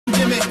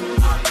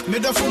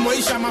Made of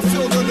Moisha, my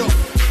field.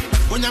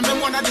 When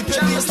I'm one of the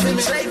pennies,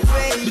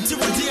 it's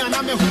and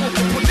I'm a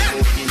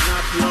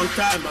long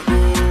time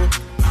ago.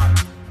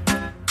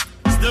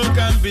 Still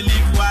can't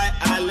believe why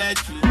I let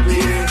you go.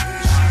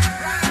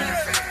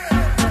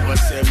 It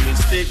was a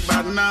mistake,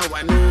 but now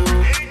I know.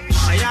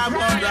 I am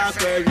on that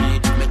query.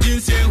 I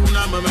didn't say who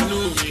I'm a man.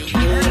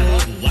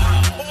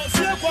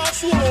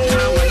 Now I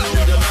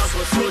know the love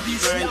was so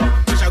divine.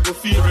 Wish I could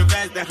feel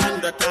reverse the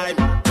 100 times.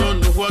 Don't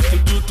know what to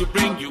do to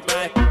bring you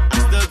back. I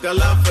still got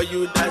love for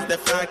you, that's the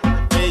fact.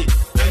 Hey,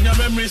 and your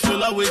memories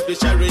will always be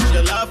cherished.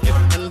 Your love is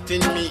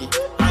hunting me.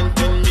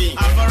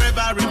 I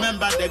forever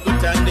remember the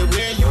good and the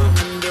way you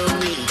handle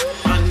me.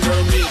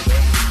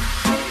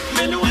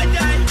 Many way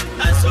die,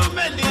 and so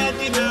many I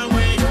didn't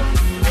wait.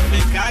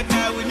 Make I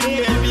go with the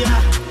area.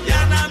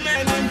 Yeah, now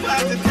men in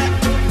party.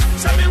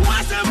 So me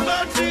was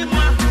about 3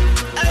 months.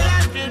 I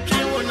have to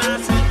keep on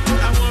asking. I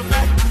want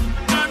back.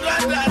 Not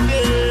that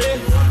day.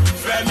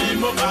 Friend me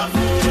mobile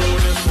phone.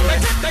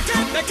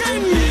 The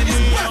kind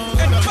is back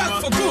and back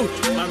for good.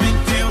 I mean,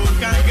 you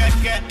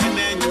can't get and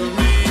then you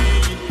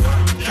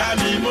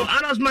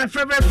that was my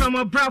favorite from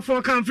a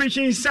Bradford conference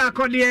in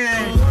Sako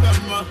there.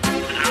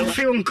 I'm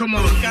feeling come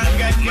on.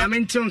 I'm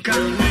in Tunka.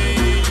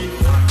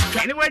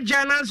 Anyway,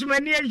 Janas, my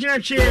near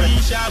Jackie.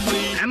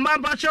 And my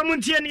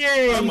Bachamuntian.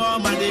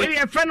 We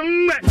are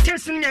friend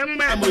testing young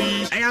man.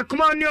 I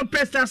come on your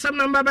pest as some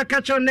number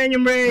catch on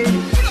name.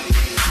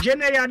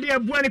 Jenny, dear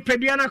Buoni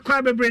Pediana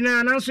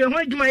Quabrina, and so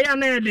what my young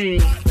lady.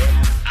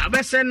 I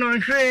best send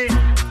on Shay.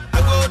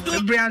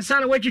 The Brian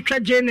San, what you try,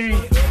 Jenny.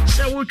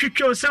 So what you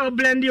chose, so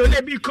blend you,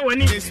 let me go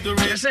and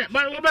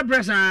but what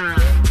brother?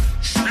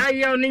 I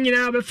yell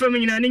Nina before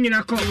me and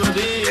Nina call.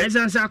 As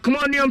I say, come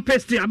on, young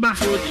pesty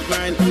about.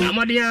 I'm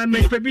on the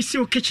make baby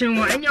seal kitchen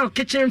and your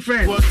kitchen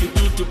friend. What to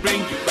do to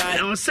bring you back?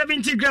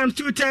 70 grams,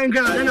 210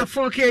 grams, and a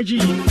 4 kg.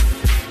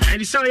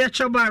 And saw your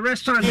choba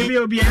restaurant, the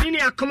will be an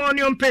India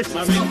common paste.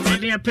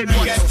 Near paper,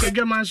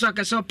 German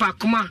soccer, so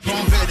Pakuma.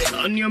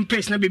 Onion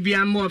paste, no baby,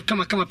 and more. Come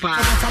on, pa.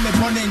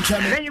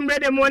 And you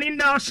read the morning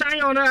the house,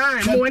 sign on the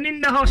eye, when in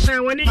the house,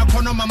 and when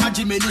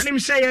him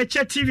say a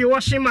chat TV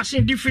washing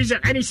machine, diffuser,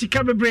 and it's a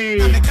cable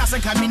brain.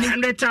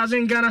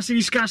 100,000 Ghana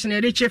Cedis cash and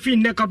a rich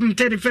in the copy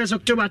 31st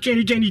October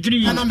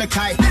 2023.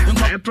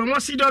 A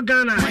promotion of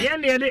Ghana, I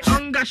am the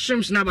Onga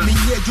Shrimps number.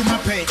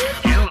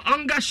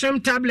 Onga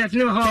Shrimp tablet,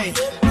 no home.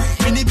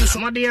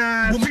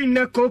 Modia,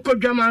 Pina Coco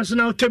Gammas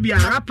now to be a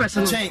rapper.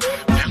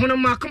 When a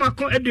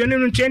Macamaco at the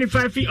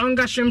 25 feet on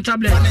Gasham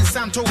tablet,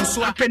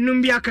 up and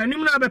Numbiaka,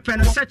 Numba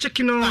pen, such a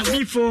kino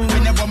before,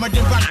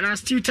 and a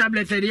steel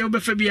tablet at the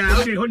Obafabia,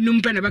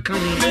 Numpen ever come.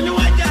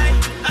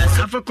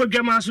 Afako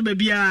Gammas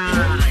baby,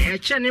 a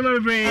Chanima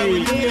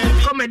Bray,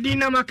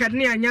 Comedina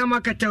Macadnia,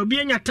 Yamakata,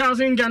 being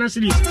 1,000 Ghana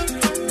cities.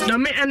 The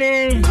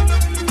Mayane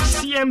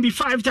CMB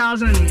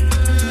 5,000,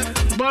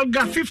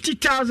 Bolga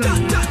 50,000.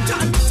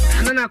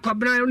 And then I could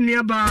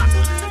nearby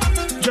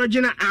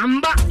Georgina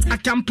Amba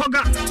at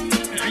Tampoga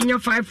and your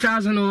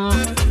 5,000 or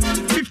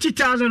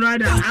 50,000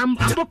 rider. I'm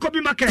a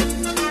Bokobi market.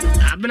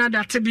 I've been at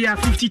that to be a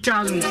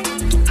 50,000.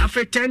 I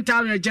feel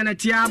 10,000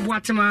 Janetia,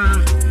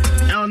 Guatemala,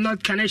 El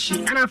North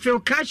Kaneshi, and I feel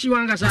Kashi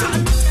Wangasa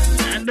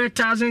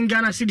 100,000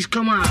 Ghana cities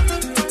come out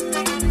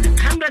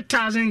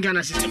 100,000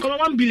 Ghana cities come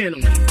 1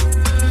 billion.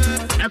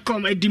 I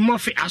come a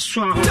Dimorphy as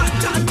well.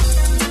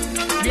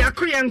 The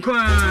Akuyanko.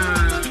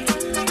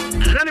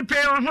 I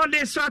pay on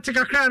holiday so take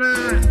a crown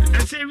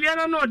and say we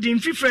are not in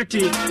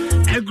 50.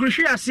 A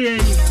Grushia say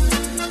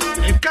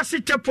a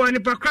cassette point, a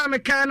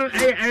Pacramecano,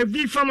 a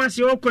V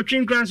pharmacy or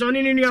coaching grants on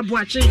in your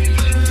watching,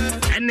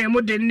 and then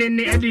more than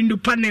any adding to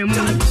Panama.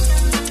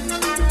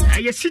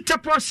 I sit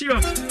up was you,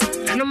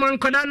 and no man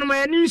could not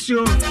my news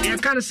you. I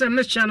can't say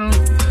Miss Channel.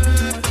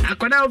 I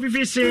could have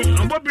say,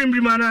 or Bob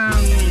Brimana.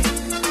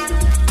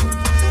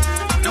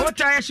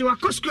 What I actually was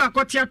Cosco, I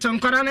got theatre on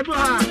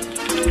Coranabua.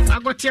 I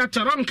got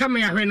theatre on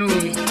camera.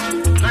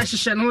 I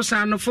should know,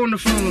 sir, no phone.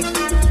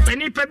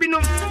 Penny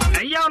Pebino,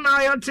 a young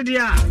eye to the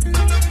I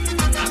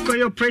call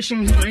your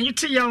operation when you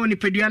tell you only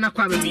Pediana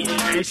Quabi.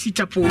 I sit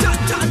up.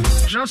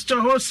 Just a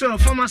wholesale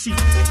pharmacy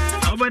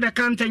over the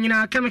counter in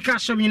a chemical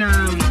shop in the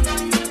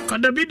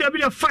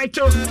BW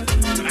Fighter.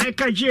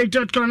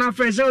 IKGA.com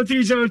after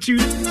 0302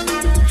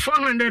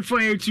 400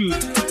 482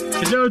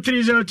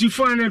 0302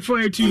 400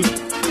 482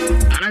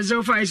 and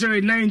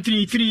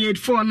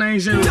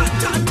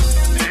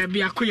 0509338490.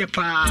 Be a queer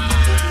pa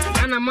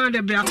and a man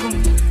de Biaco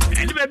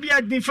and the baby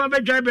had been for the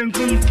driving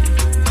kum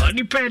or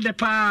the pair the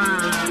pa.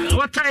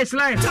 What is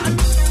life?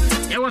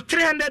 There were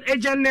 300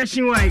 agents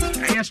nationwide.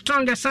 I have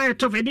stronger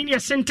side of Edinia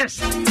Centers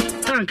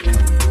tank.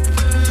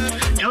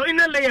 You're in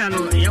a layer,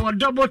 you were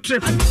double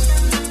trip.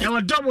 You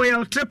were double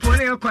your trip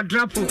when you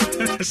quadruple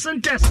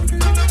Centers.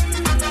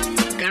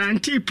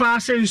 Guarantee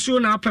passing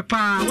soon up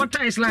papa. What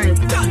is life?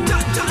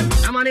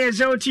 I'm on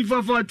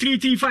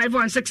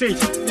 0T44335168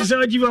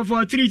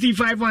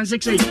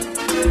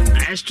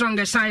 0G44335168. I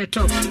stronger side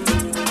top.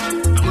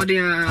 I'm on the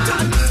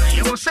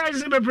you was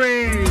size in the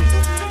brain.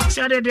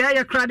 Said the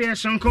air crowd there,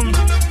 Sankum.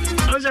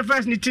 was the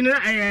first nitina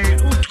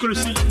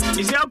utkrosi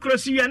is the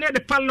ukrosi we near the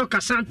palo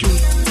kasantu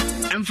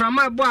and from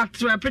my boat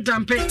to a pit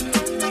and pay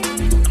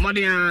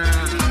modia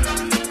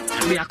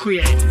be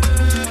akuye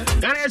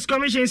Ghana's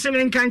commission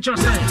seven kancho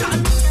say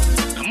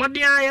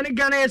modia yani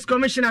Ghana's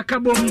commissioner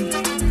kabom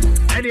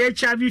and the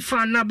HIV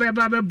fan na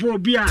beba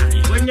bobia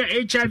when your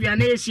HIV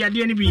and AC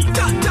ade ni bi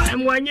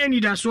and when you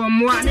need so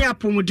mo ne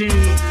apomuden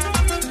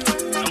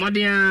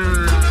modia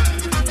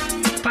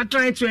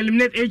trying to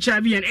eliminate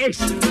HIV and AIDS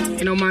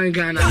in Oman,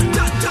 Ghana.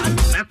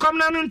 I come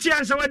now to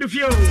answer what do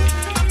you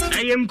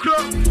I am crow,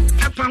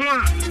 a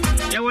pama.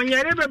 When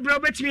you never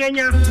broke me,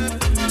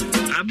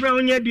 a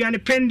brown yet be an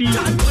pendy,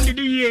 only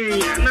the year.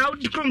 Now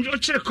the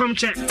come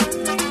check.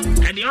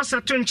 And the also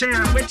turn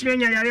chair, wait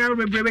me, I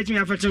will be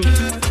waiting for two.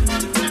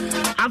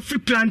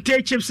 Afri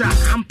plantain chips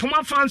and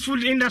Puma Farms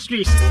food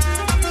industries.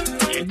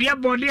 Be a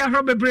body of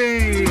rubber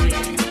brain.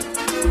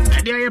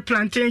 There are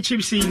plantain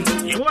chips in.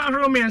 You are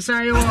romance,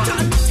 I want.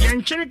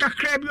 Yanchenica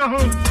crab your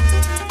home.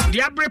 The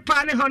Abre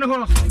Pani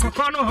Hono,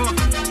 Cocono Ho.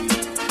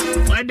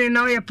 Why they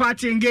now a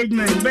party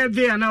engagement,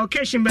 birthday and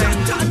occasion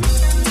band.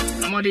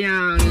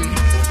 Amodian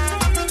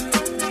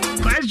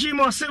Quas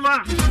more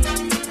silver.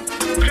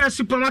 Press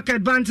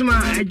supermarket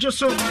Bantama. I just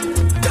saw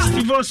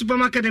Steve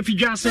supermarket if you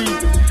just say.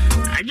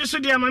 I just saw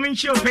the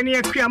Amamincho Penny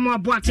Kriamo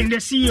Boatin, the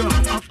CEO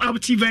of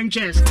Ofie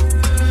Ventures.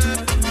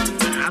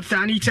 After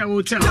Anita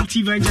Hotel,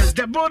 Ofie Ventures,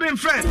 the boarding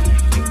friend.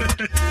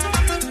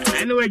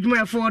 Anyway,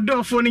 my for a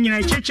door phone in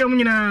a church.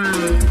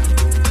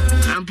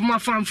 I'm from my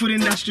farm food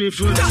industry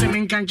for the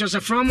same countries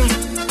from.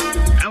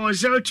 I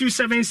was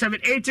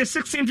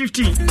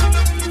 027781650,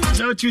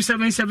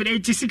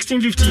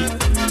 027781650,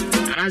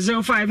 and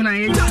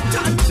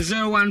 0598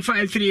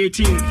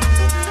 015318.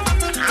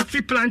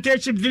 Happy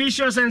plantation,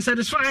 delicious and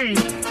satisfying.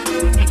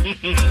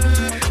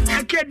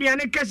 I can't be an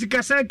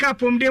Ekasika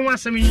Kapum de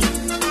Wasami.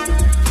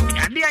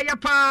 Adia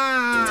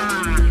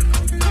Yapa.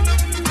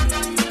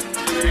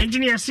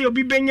 Engineer see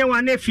obi benya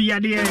wa na fi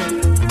ade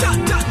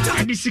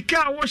e di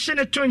sika wo hye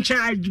ne toncha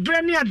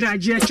brani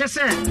adaje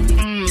chese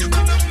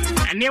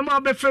anema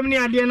obefam ni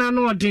ade na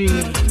no odin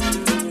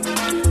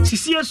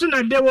sisi esu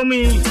na de wo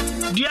mi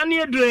dua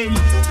ne edrei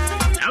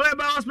awe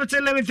ba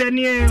hospital let me tell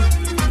you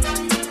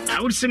I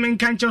would say men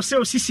can't just say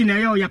sisi na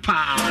yo ya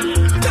pa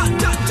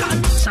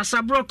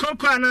sasa bro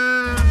koko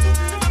na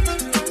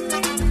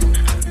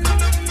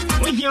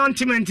we here on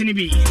timant ni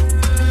bi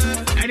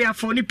area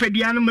for ni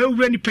pedua no ma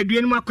wura ni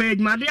pedua no makoya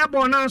adwuma de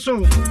abo na so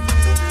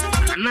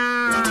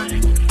na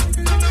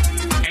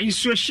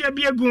enso hia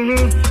bi agu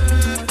ho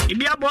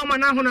ibi abo ma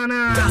na ho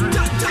na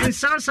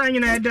ensansan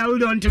nyina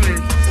Daud on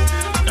timant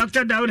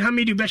Dr. Daud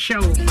Hamidu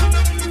Beshaw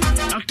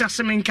Dr.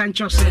 Semen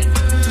Kancho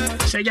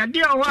say ya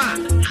dia wa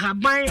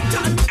haban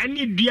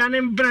ani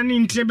duane brani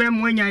ntebe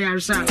mo nya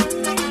yarsa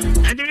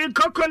ade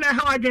koko na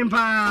ha wadwen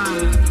pa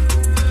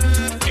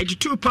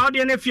 82 pound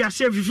na fia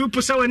save if you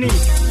pusa wani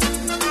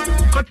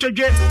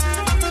kotoje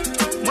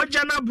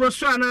mojana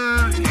broso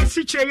ana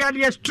siche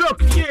ya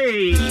stroke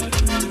ye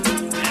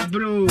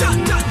bro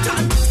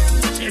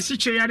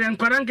siche ya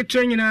nkwaranke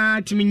training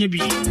timinye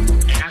bi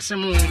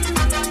asemu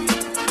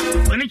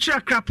oni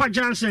chira krapa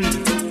Johnson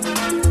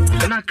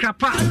na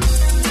krapa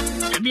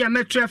ebi a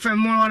Metro FM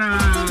mo na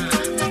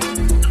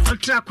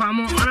ultra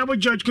kwamo honorable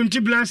George Kunti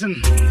Blanson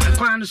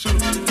akwan so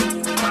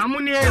kwamo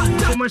ne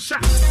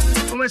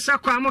komesa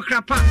kwamo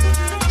krapa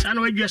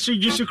sana we gyesu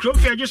jisu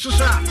krofia jisu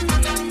sa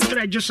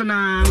tra jisu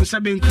na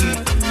sabenku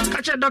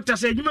kacha doctor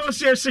say you me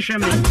say hweme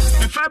me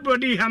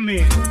fibroid ha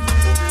me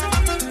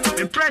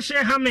me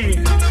pressure ha me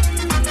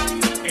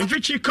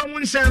enfichi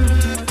common sam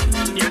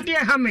ya dia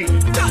ha me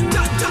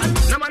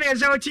na mane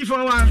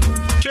 041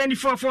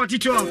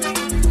 244012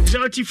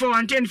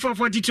 041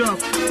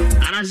 244012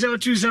 and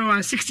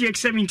 020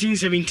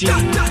 681717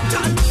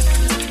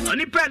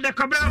 oni pede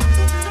kobra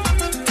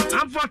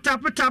am for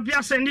tap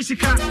ya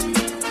sendisika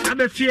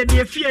abe fie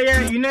de fie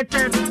ya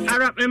United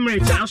Arab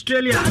Emirates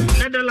Australia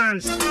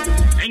Netherlands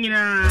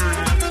engina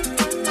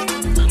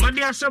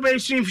madia sobe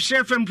swim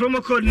share from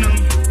promo code no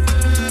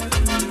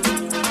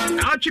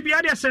achi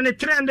bia dia send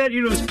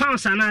 €300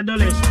 pounds and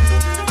dollars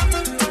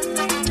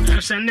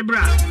send the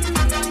bra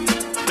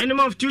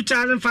minimum of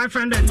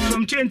 2,500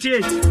 from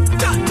 28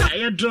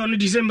 I draw no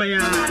December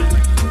ya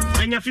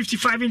and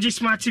 55-inch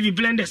smart TV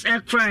blenders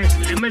air fryers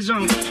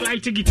Amazon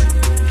flight ticket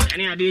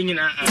any ade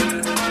nyina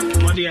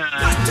modia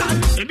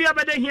ebi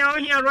abede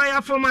here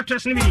royal form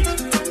mattress ni bi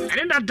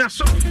and that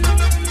so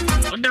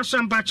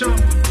ampacho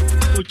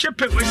o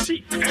chepe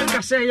wesi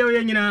enka say yo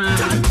nyina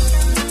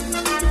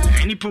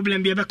any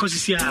problem be because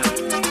sia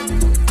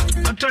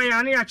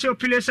otoya ni ache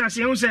population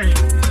say hu say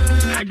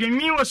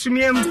adwemi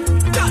wasumiem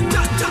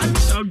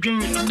ogin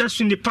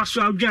that's in the pass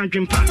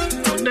adwen pa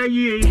oda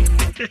ye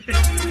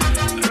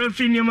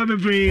Ofie ma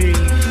bebre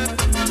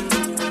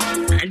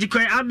and you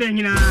aben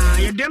nyina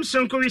ye dem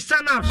sonko we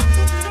stand up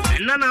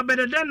and nana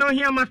better than no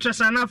here mattress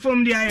and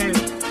form the IM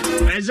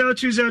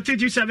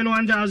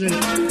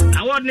 0203271,000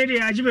 award ne dey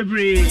aji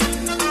bebre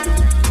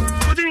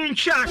putting in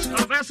charge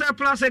of SL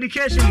Plus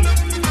Education,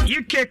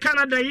 UK,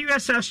 Canada,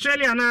 US,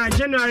 Australia, and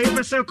January,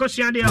 SL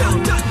Kosiadia,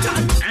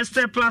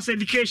 SL Plus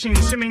Education,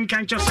 Simming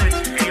Kancho said,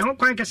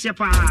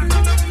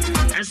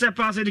 SL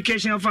Plus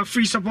Education offer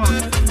free support.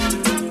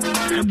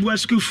 And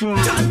school for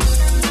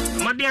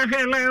my dear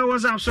hair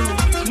was up, so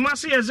you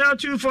must see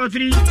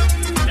 0243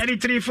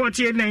 33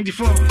 48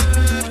 94,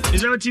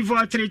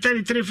 0243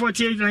 33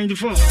 48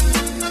 94,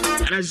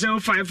 and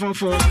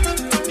 0544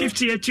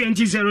 58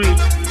 20 08,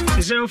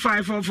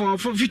 0544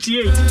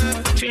 58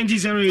 20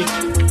 08.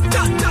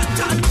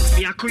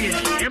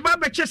 Yakuya,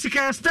 Baba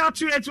Jessica, star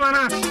 281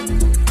 hash.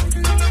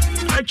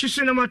 I choose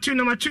number two,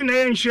 na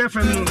Nhyira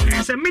FM.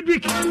 It's a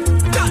midweek,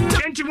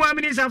 21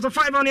 minutes after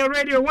 5 on your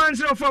radio,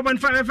 104.5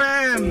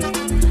 FM.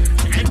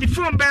 And the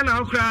phone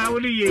banner,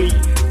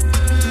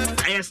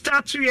 I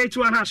start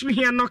 281 hash. Me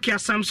here Nokia,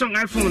 Samsung,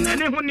 iPhone,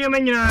 and then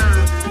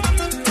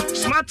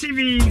Smart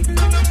TV.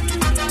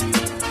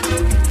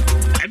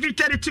 Every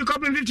 32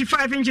 copy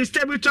 55 inches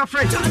stable top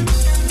rate.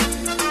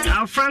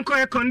 Our Franco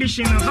air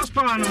condition,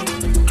 horsepower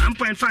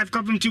 1.5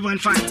 copy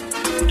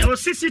 2.5. There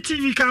was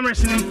CCTV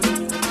cameras in them.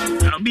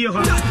 I'll be a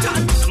home.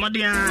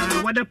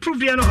 What the proof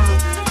the other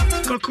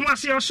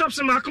Kumasi or shops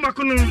in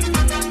Makumakunu.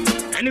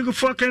 And you go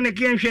for the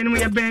game when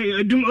we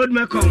are doom old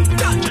Macom.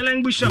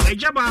 Challenge Bishop, a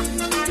jabba.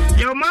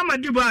 Your mama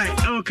Dubai,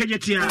 oh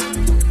Kajatia.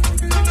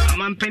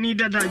 I'm Penny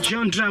Dada,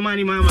 John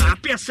Dramani Mama,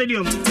 Apia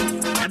Stadium,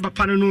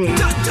 Abapano.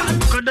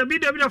 Got the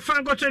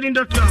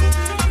BW.FrancoTrading.com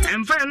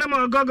and find a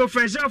number of Google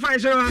for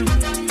 0501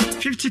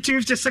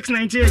 52 56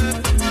 98,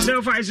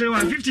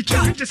 0501 52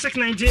 56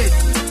 98.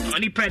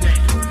 Only ped.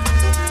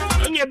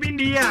 On your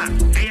bindi,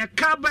 a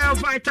carbide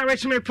vital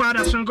resume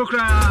products from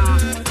Gokra.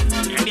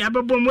 And the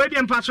Ababom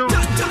Wadian Patrol,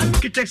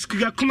 Kitex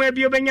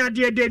Kumabio Benya,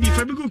 dear Daddy,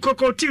 Fabigu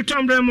Coco, Tiu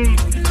Tom Bramu,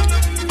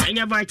 and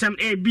your vitamin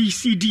A, B,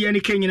 C, D, and the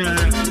Kenya.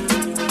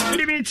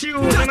 Good evening to you,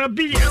 and a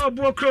B, L,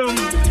 Bokrom,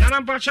 and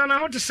I'm Pachana,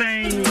 how to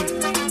say.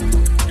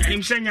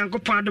 I'm saying, Uncle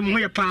Pardon,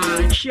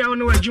 Hoyapa, she don't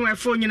know what you are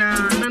for, and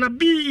a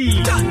B,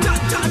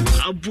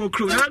 L,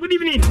 Bokrom. Good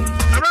evening.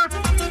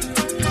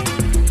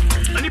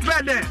 Only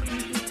bad there.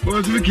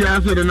 What's week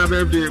after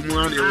another day?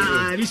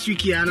 This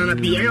week, Nana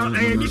B.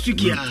 This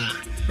week,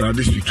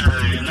 this week,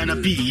 Nana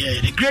B.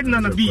 The great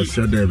Nana B.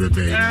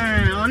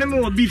 On him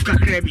or beef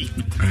craby.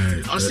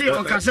 I'll say,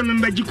 Ocasam and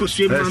Magico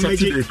swim on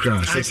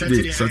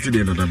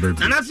Saturday, another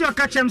baby. And as your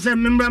catch him,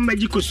 some member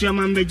Magico swim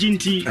on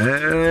Majinti.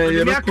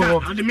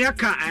 The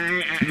Miaka,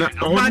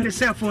 about the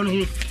cell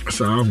phone.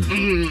 So,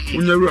 we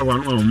never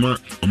one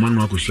man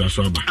who could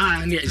sober.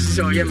 Yes,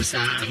 so yes,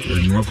 sir.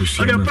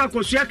 The park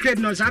was your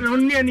credit. I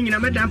don't need any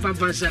Madame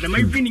Papa said,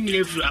 my feeling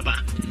live rubber.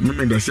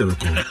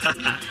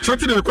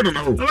 Saturday, I couldn't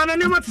know. I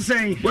know what to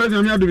say. Well,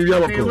 I'm not to be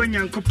able to when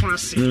Uncle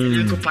Pass,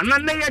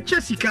 Nana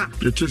Jessica.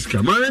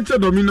 Jessica, my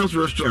Domino's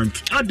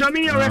restaurant. A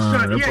Domino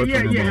restaurant,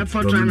 yeah,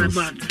 for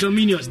about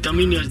Domino's.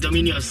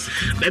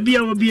 Maybe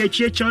I will be a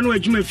church on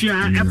which you fear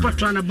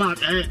airport run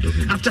about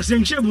after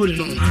St. Chebul.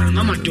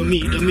 Mama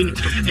Domino.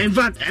 In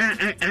fact,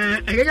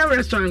 a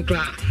restaurant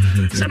club.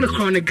 Some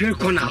chronic great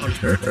corner.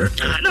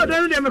 No,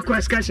 don't have a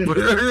question.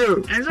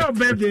 And so,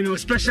 baby, no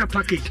special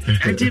package.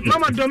 And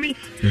Mama Domi,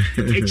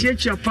 a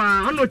church of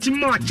I know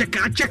Timo, check.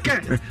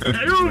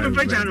 I don't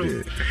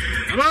know.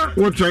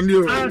 What can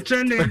you? I'll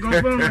turn the go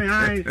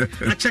my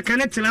I check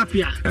an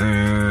tilapia.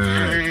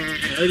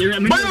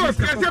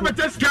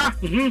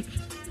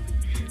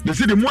 They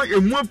say the more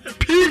and more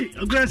pee.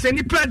 Grants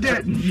any pad.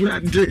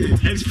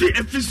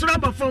 If you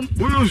rubber from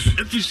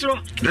if you saw,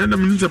 then the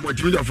minister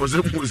motivated for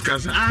some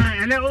cancer.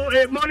 And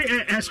money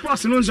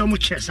sports and on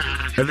much chess.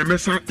 And the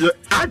mess, I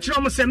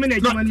almost a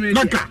minute. I'm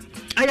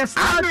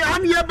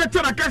here better.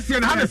 I can see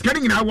and how is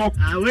getting in our walk.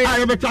 I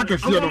have a tack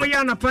of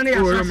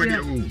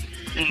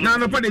now,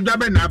 no put it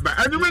double number.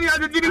 And you may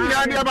have getting the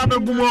idea about the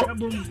Gumo.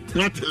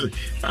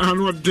 I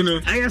know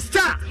dinner. I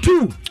start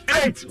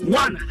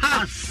 281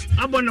 hash.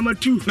 About number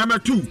 2. Number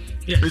 2.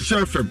 Yes.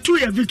 Sheriff 2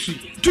 year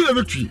victory. 2 year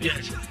victory.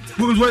 Yes.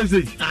 What is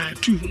it?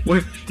 2.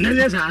 What? No,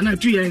 there's another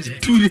 2 years.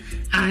 2.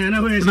 I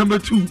know number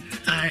 2.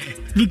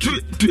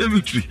 Victory. 2 year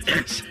victory.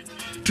 Yes.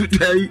 2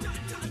 day.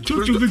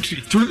 2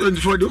 victory. 2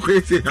 for the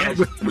crazy.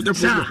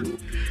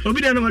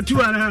 Obi da number 2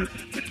 and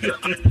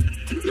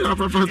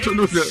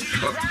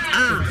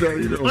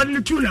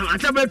only 2 now.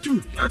 At about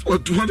 2.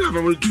 What 2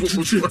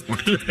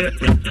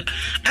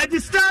 at the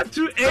start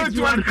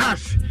 281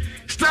 hash.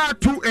 Star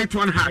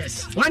 281 hash.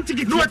 Yes. One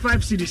ticket to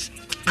 5 cities.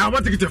 I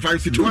want to get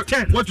 5 cities.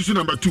 What is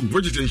number 2?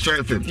 Which is in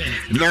Shire FM.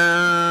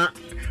 Now,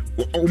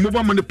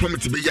 mobile money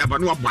promise to be here,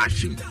 but no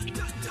bashing.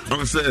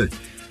 I say.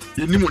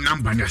 You need more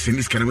number than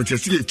this kind of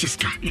see a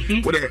chiska.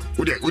 With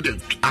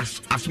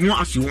as more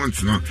as you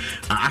want, no,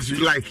 as you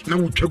like. Now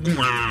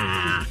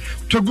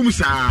Chaguma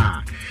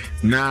sa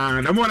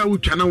Nah, the more I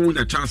would channel win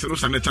a chance, no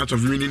stand a chance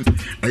of winning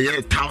a year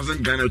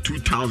 1,000 Ghana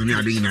 2,000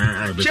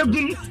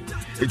 yadina.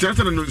 It's just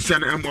an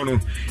understand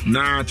Ambono.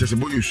 Nah, just a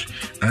boyish.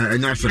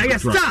 And that's a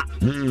star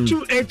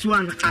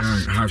 281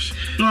 hash.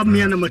 No,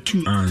 me number 2.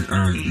 A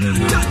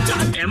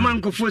man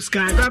go for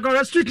sky. I got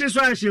a street is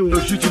why you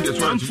shooting this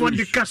one for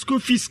the casco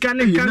fees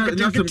scanning. And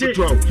then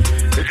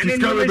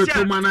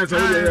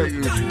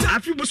I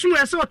feel soon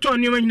I saw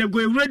Tony when you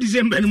go red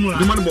December anymore.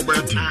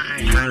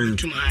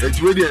 It's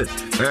really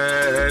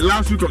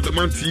last week of the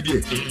month.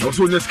 CD.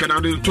 Also, let's can I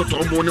talk to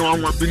one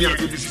billion.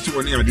 This is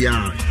one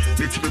idea.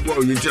 Let's be boy.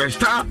 You just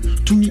start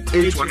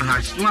 281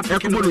 hash. But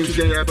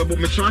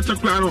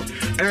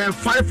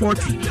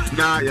 540.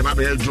 Now, you have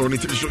a drone.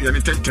 It's show you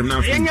 10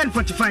 now.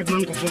 45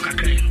 man go for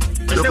kakra.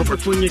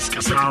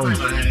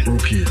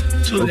 Okay.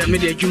 So the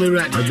media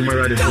Jumara. I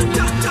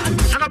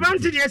got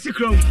to the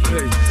Escrow.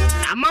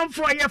 A month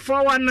for a year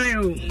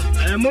 419.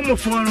 Momo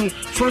for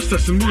first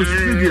as most.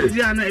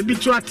 Yeah, a bit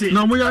twatty.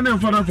 No, we are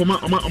never for my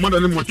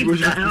mother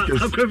motivation.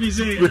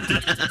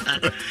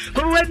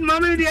 Come with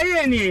Mamma, the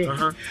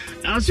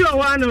I saw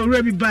one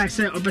already by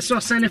say, or so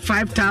send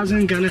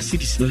 5,000 Ghana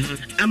cedis.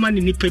 A man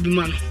in the baby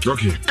man.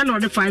 Okay.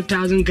 Another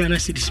 5,000 Ghana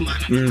cedis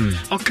man.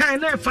 Okay,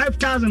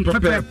 5,000 per.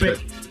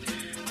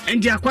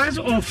 And the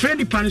Kwanso or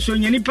Freddy Panso,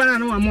 any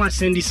panano, I'm more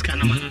send this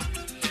kind of man.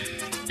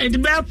 And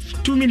about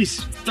 2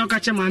 minutes, no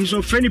catch a man,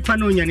 so Freddy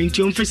Panonia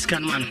into your face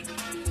can man.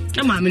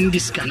 Come on, in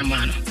this kind of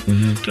man.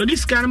 So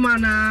this kind of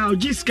man, or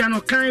this kind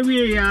of kind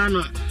we are.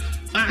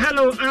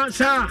 Hello,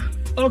 sir.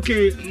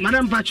 Okay,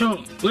 Madam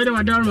Pacho, where do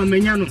I down my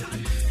menano?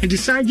 And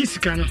decide this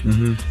kind of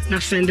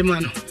not send the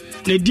man.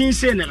 They didn't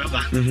say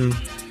never.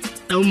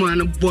 No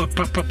man, boy,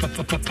 papa.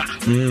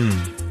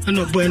 I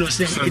know boy no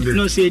say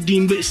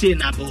Dean say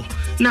nabo.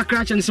 Na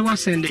crash and say what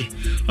Sunday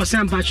or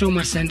Sam Pacho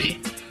my Sunday.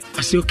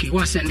 I say okay,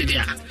 what Sunday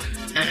there?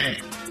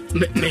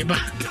 Maybe.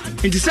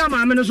 Into some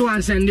ameno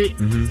one Sunday.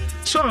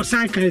 So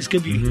sign can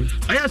escape you.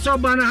 I saw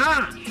banner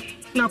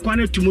na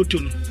kwane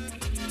tumutun.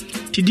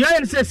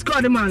 Tidia say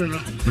score the man no.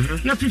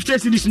 Na 50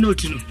 cedis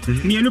note no.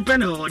 Me no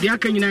pen or the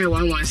aka nyina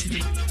 1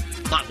 cedi.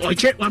 But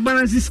check what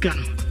balance this can.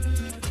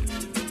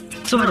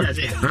 So what does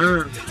it?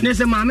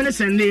 Nese ma ameno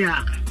Sunday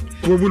ya.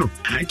 Kobuno.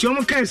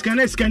 Chomo kai scan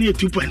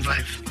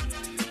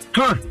 2.5.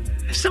 Huh.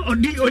 So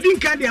Odin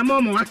can the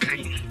amount of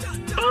kind.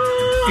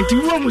 It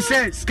will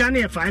say scan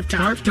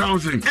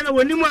 5,000. And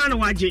when you want to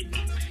watch it,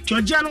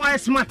 your January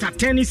smart at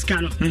tennis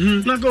scan.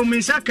 Not go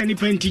miss a canny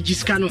penty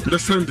scan. The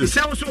Sunday.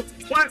 So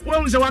what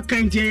was a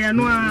kind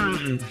no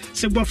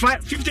say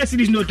 50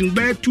 cities not in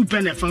bed 2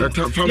 penny from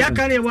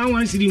Yakane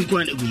 1 city in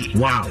Kwanso.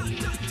 Wow.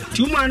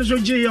 2 months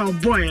of J or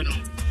boy.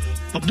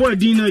 A boy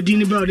dinner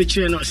about the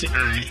chair no say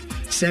I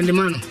send the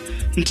man.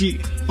 Nti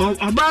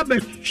oba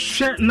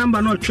share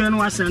number no train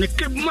was and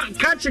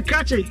catch it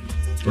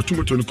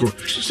otumoto nko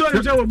so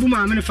you say obu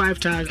ma me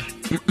 5,000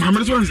 ma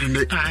me so send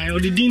I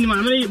odidin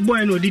ma me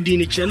boy no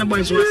odidin che na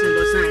boy so send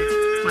o sign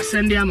ma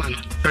send ya ma no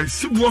and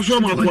si bo so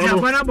ma bo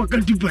na bo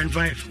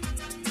 2.5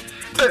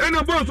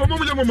 and boss so mo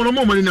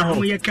money na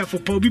ho you careful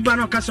pa obi ba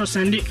no ka so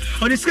send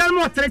o the scale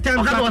more 3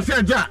 times okay was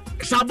say ja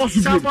sa boss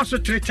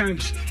 3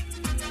 times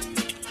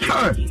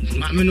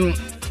ma me no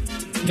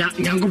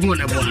yango bo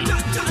na bo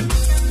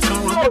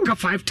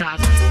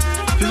 5,000.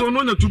 This one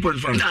no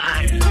 2.5. I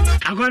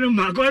got him.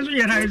 I got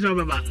your eyes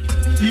over.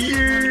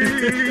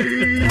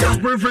 Yeah,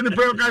 boyfriend the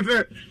prayer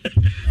cafe.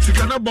 She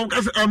cannot book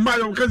us a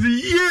mile because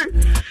yeah.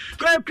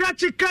 Go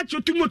catch you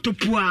to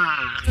Motopua.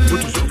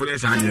 What is over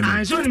there?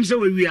 I saw him say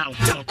we are.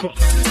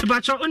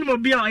 But your own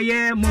mobile,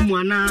 yeah,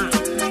 Momana.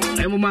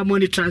 I'm my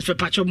money transfer,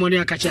 patch of money.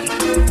 I catch it.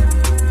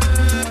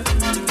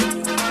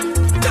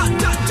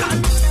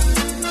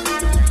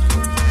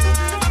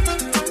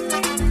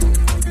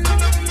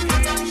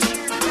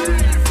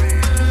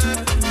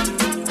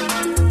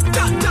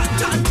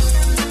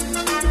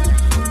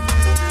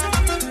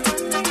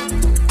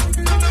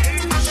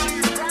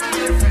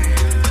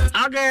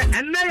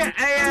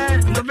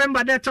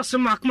 November that was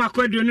Mark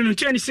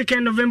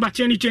 22nd November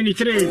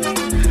 2023.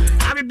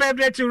 Happy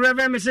birthday to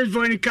Reverend Mrs.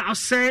 Veronica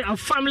Ofie of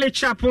Family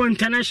Chapel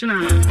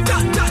International.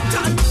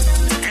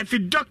 Happy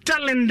Dr.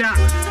 Linda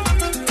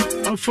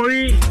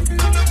Ofie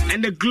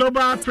and the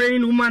Global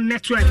Praying Woman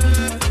Network.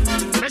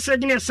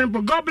 Messaging is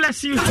simple. God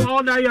bless you for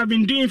all that you have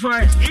been doing for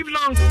us. Eve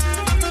long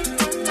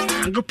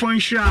and good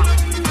point shout.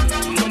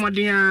 Mama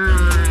dia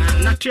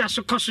Natia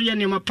so koso ye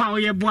ne mapa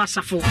ye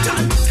boasafo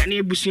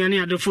ane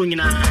ebusuane adofo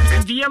nyina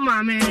die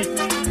maame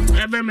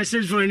ever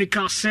message for any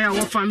call say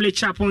our Family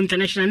Chapel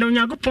International no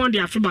nyagopon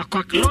dia afiba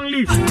kwak long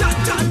live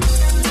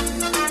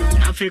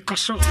afi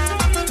koso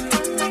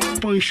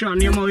poncho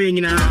ne ma we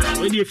nyina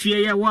we die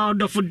fie ye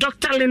world of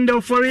Dr. Linda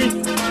Ofie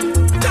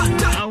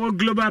our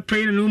Global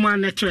Praying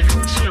Woman Network.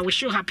 So I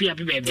wish you happy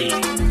birthday.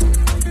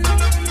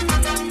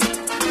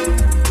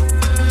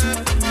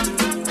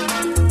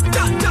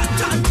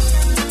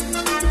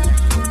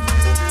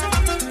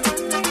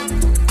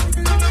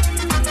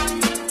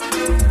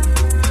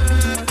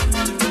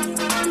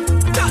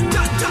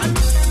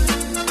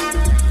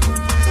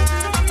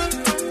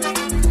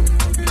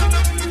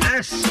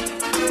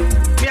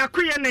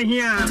 Yakuya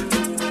Nehia.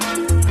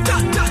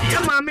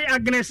 Yamami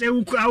Agnes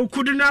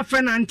Aukuduna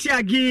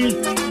Fenantiagi.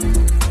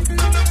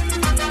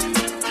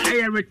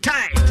 I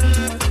retired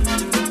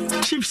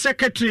Chief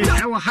Secretary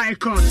our High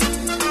Court.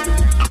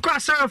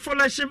 Across our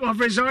fellowship of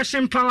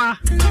resourcing power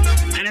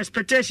and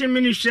expectation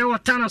ministry or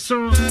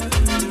Tanaso.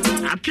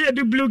 Appear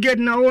the blue gate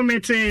na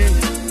omete.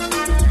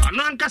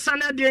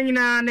 Anankasana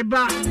diena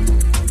neba.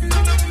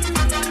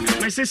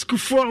 Mrs.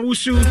 Kufo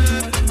Usu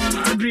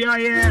Adria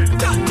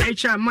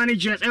HR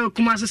manager El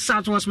Kumasi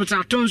South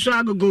Hospital Tonso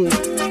Agogo.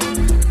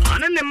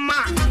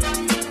 Ananema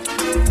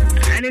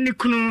and in the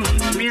Kuno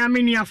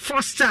Miaminia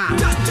Foster.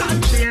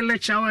 Say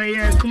lecture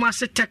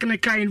Kumasi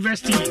Technical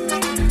University.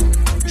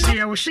 Say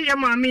I will see your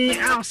mommy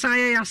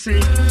outside. I say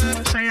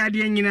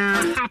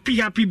Diana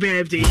happy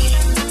birthday.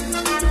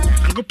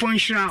 Go point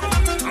shout.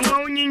 I'm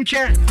going in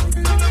chat.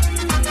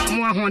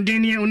 I'm on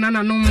Dania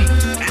Unana no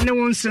and no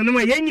one so no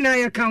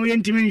Yanina account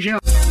intimate.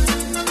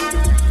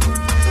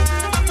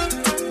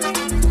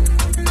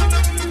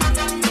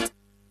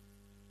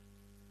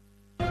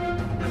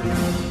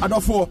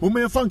 Adofo,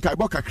 women fanka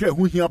boka kre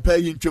hu hia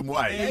pay ntwemu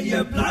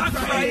ai. Black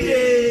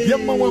Friday.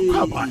 Yemma wa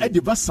kwaba e de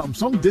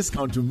Samsung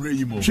discount mre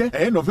yi mo.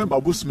 Hwe November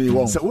boost me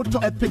won. Se woto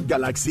Epic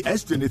Galaxy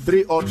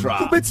S23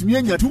 Ultra. Ubetimi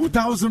anya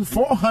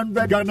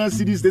 2400 Ghana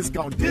cedis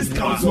discount.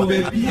 Discount so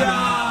be bia.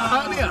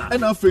 Ania,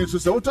 and afen so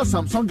se woto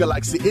Samsung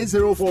Galaxy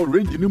A04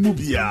 range ni mu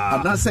bia.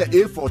 Ana se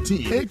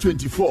A14,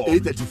 A24,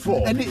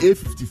 A34, and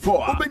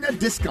A54. Ubenya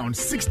discount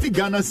 60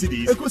 Ghana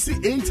cedis. Ekosi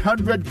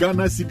 800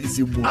 Ghana cedis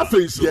mu.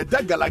 Afen so ye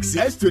da Galaxy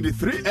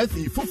S23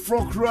 FE for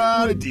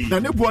ready. Na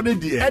ne bone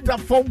de eda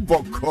phone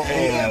boko.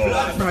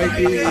 Black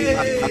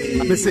Friday.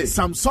 Me say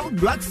Samsung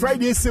Black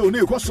Friday sale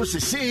ne ko so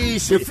she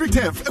free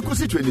 10th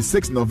ekosi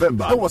 26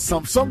 November. Our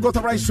Samsung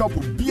authorized shop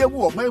bia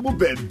mu o mai mu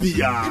ba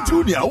bia.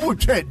 Tunia wo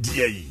twa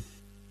die.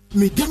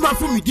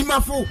 Midimafo,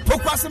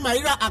 Pokwase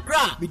Nhyira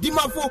Accra.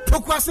 Midimafo,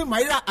 Pokwase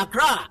Nhyira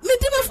Accra.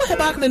 Midimafo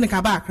heba clinic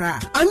aba Accra.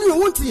 Ani o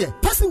won't here.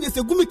 Passengers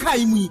e gumi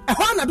kai mu. E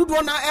ho na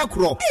dodo na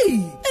ekro.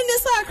 Ene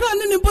sa Accra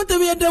ne mpote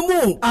we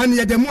demo. Ani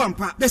ye demo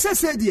ampa. They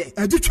say de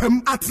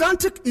edutwam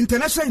Atlantic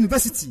International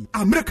University,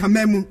 America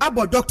memu.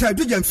 Abo Dr.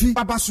 Edujamfi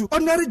Babasu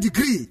honorary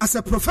degree as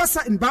a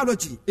professor in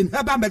biology in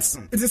herbal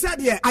medicine. It is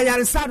said here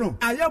ayaresano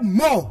ayam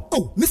more.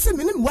 Oh, Mr.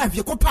 Minim wife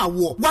ye kopa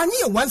wo. 1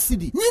 year 1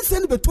 cedi. Nyin se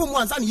ne beto mu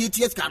ansa ne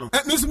yeties ka no.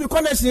 Mi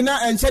connection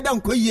na encheda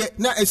nkoye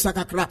na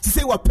esakakra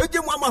say wa page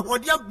mu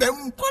amahodiam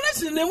bam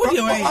connection ne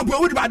wodi we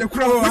abodi ba de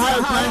kra ho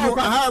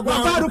ha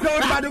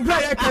ba de kra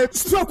ye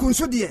stroke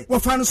nso de wo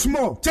fa no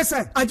small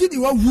chese agidi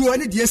wa hu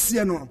ani de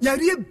asie no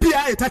yare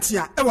bia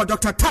etatia e wo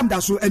Dr.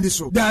 Tamda so ani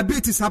so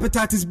diabetes,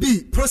 hepatitis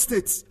B,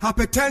 prostate,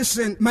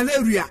 hypertension,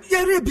 malaria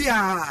yare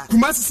bia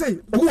kuma say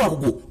owo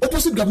agogo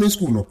opposite government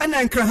school no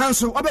ana nkra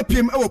hanso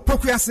obepiem e wo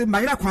Pokuase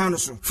Nhyira kwan no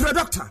so for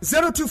doctor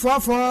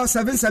 0244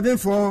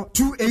 774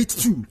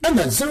 282 and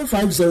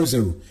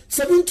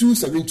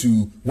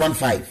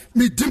 0500-727215.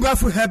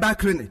 Midimafo Herbal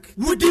Clinic.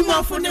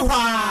 Midimafo ne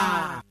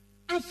hwa.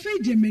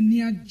 Afeje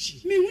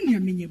meniaji. Me huni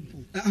amenyempo.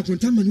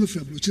 Akonta manu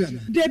fra brochura na.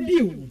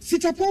 Debio,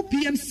 Sitapo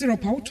PM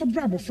syrup auto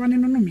brabo frane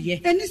no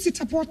ye. Eni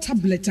Sitapo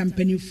tablet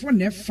ampanifo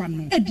na fa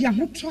no. E dia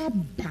hoto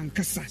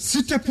bankasa.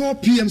 Sitapo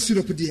PM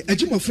syrup de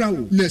agimofra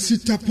wo. Na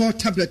Sitapo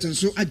tablet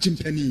nso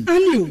agimpani.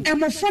 Anio,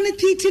 emofone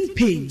teething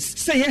pains.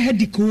 Say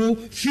headache,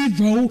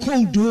 fever,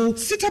 cold,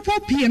 Sitapo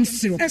PM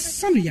syrup.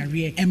 Esano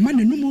yare. E man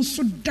no mo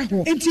so da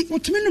ho. Enti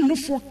otumenum no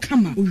fo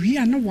kama. Owi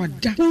ana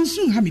wada.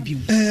 Wonsun ha me biu.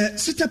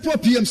 Sitapo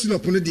PM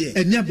syrup no de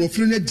enya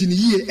bofro na dini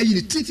ye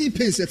eyi teething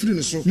pains afiri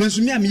no so.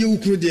 Nanso me am ye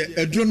wukro de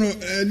edro no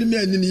ni me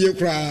ani ye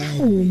kra.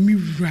 Oh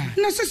miwra.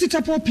 Na so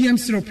Sitapo PM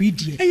syrup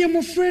idie. Eye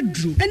mofra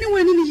dru. Ene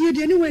wani ni ye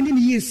de ene wani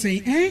ni ye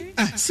sen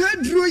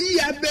sadro yi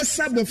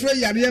abesa bofra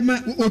yare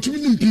ma otumi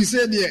ni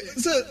mpise de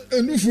se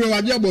enufu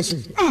wade aboso.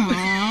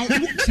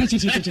 Che.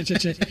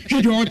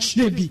 He do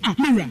chebi.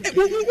 Miwra.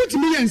 What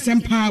me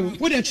ensem pa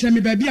wo de kire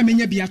me ba bia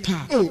menya bia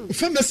ta. Oh,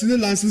 pharmacy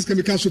license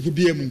chemical shop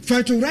bia mu.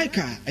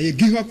 Phytorika aye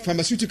Gihok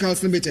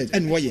Pharmaceuticals Limited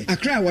and woye.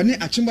 Accra woni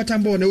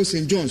Achimbatambo na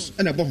St. John's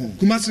and Abohon.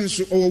 Kumasin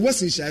so o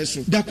Western Shire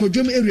so. Da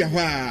Kodwom area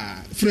hwa.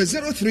 For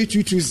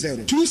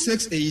 03220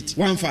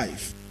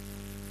 26815.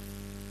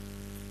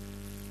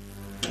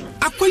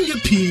 Akwanye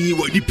pii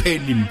wo di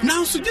penim.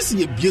 Now so this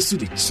ye biesu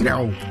de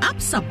chrew.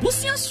 Absa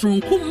Busia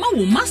Stronko ma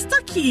wo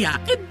master key a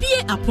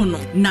ebie apono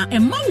na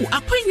ema wo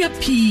akwanye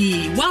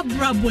pii wa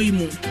brabo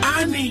imu.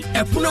 Ani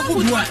epono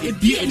hodo a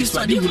ebie eni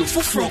swade huru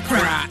foforo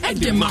kra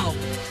edema.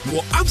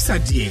 Wo absa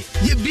de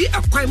ye bi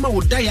akwan ma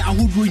wo dai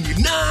ahodo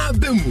nyina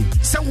bemu.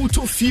 Se wo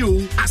to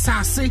fio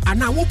asase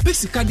ana wo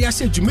pesika de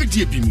ase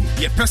dwumadie bi mu.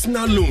 Ye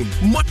personal loan,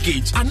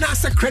 mortgage ana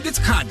ase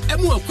credit card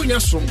emu akwanya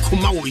Stronko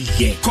ma wo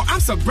ye. Ko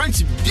absa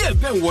branch bia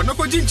ben wo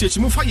Kojin Church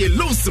Mufa ye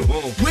loans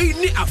ho. We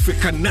ni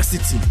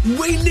Africanacity.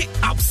 We ni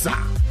Absa.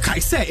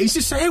 Kaisa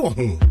Eshishaye wo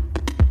ho.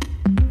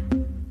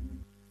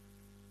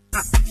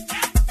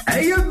 A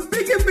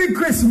big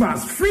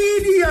Christmas,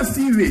 free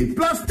DSTV,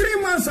 plus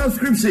 3 months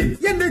subscription.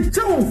 Yet the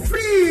show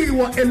free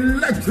or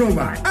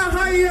Electrobuy. A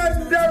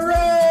higher the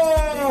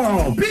road.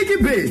 Wow!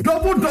 Biggie Bay,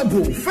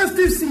 double,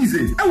 festive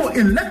season. Our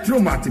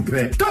Electromatic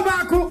Pay.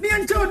 Tobacco, the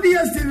entire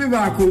DSTV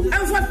Baco,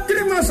 and for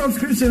 3 months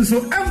subscription,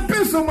 so and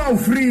peso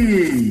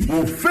free.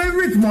 Our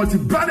favorite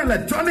multi-brand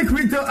electronic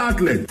retail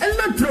outlet,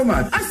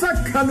 Electromat, Asa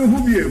Kanu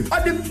Hubio,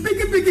 or the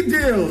biggie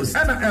deals,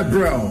 and a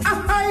bro.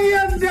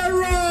 Ahaya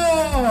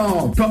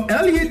Dero! For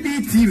LED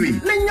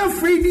TV, Nenya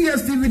free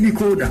DSTV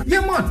decoder.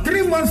 Yama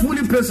 3 months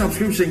fully pay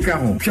subscription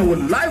come show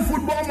with live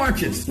football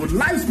matches, with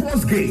live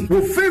sports games,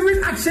 with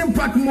favorite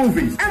action-packed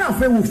movies, and our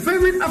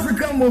favorite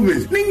African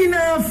movies.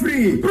 Ningina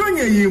free.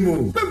 Bronya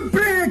Yimu.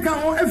 Break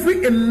on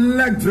every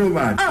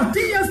Electromat.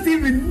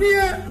 DSTV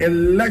near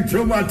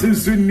Electromat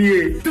is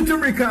near.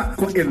 Tuturika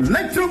for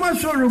Electromat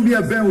showroom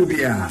near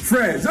Benubia.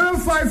 Fred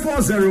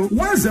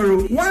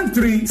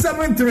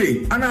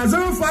 0540-101373 and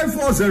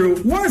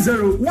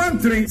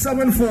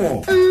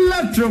 0540-101374.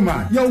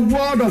 Electromat, your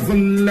world of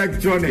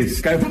electronics.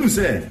 Can you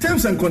say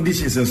terms and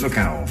conditions and so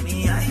count?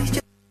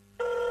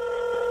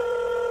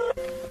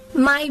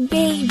 My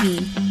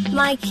baby,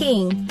 my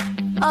king,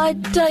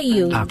 adore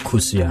you.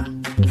 Akusia,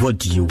 what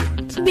do you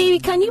want? Baby,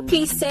 can you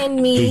please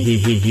send me?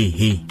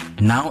 Hey.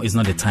 Now is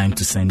not the time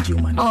to send you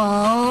money.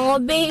 Oh,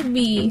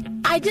 baby.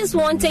 I just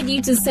wanted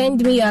you to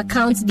send me your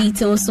account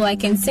details so I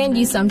can send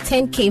you some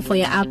 10K for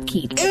your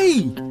upkeep.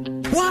 Hey!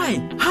 Why?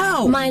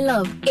 How? My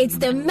love, it's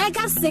the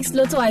Mega 6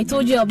 Lotto I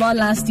told you about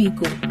last week.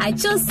 I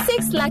chose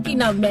 6 lucky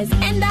numbers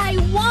and I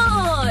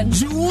won.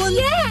 You won?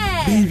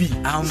 Yeah. Baby,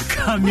 I'm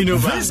coming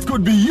over. This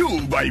could be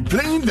you by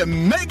playing the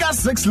Mega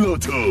 6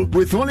 Lotto.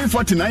 With only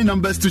 49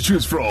 numbers to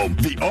choose from,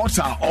 the odds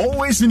are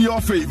always in your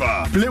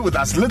favor. Play with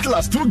as little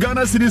as 2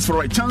 Ghana cedis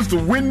for a chance to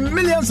win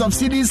millions of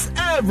cedis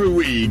every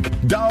week.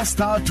 Dial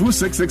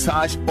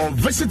 *266# or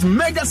visit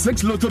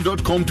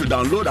mega6lotto.com to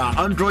download our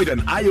Android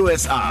and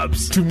iOS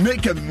apps to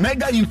make a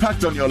mega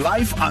impact on your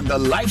life and the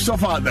lives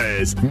of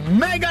others.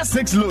 Mega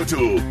 6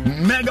 Lotto.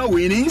 Mega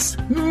winnings,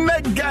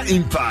 mega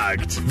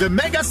impact. The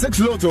Mega 6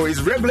 Lotto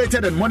is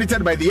regulated and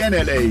monitored by the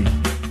NLA.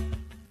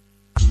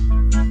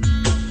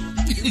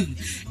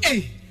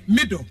 Hey,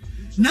 middle.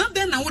 Now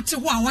then, I want to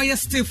why you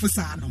stay for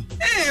Sano.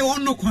 Hey,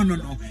 on no cono,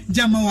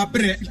 Jama wa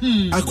bre.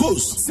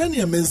 Akos, send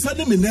your men,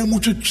 send me name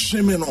much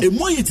chemeno. A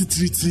moye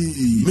titi.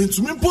 Meant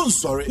to me,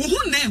 sorry. Who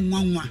name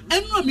one?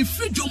 And no, me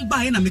free John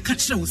by and I me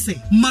catch will say.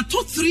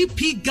 Mato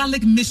 3P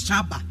garlic mixture.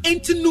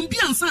 And to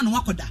Numbian San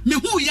Wakoda. Me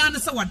who yana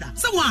sawada.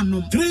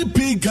 Sawano.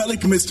 3P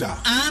garlic mixture.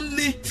 And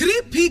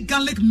 3P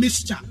garlic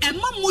mixture. And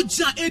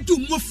Mamoja edu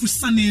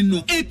mofusane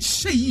no.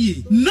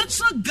 Eche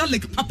natural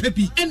garlic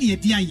papebi. Any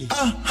ediaye.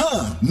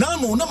 Aha.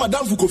 Nano, na madam.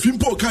 For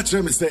Kofimpo catch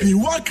me say he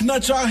work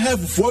natural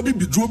health for be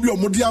drobi or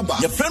modiaba.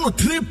 Your friend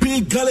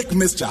 3P garlic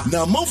mixture.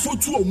 Na man for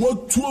 2 or more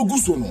 2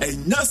 aguso no.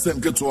 And yasem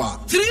ketwa.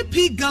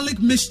 3P garlic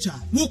mixture.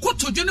 Wo ko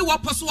tojene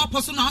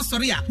wapaso na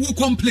sorry a. Wo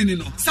complain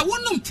no. Sa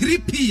wonum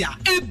 3P a.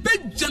 E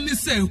big jani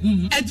say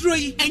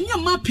edroi enya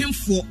ma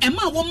pemfo. E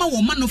ma wo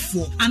no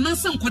fo.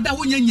 Anansa nkwada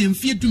wo nya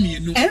mfie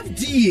dumienu.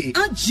 FDA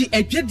agi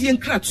edwede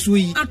nkratso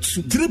yi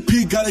atu.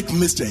 3P garlic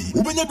mixture.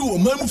 Ubenya bi wo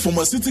mamu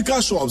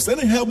pharmaceutical shops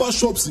and herbal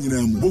shops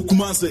nyinamu.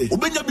 Okuma say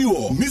Obenya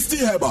Biwo,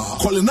 Misty Herbal,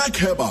 Colinac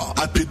Herbal,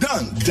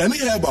 Apidan, Danny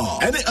Herbal,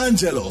 and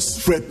Angelos,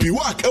 Fred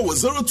Piwak,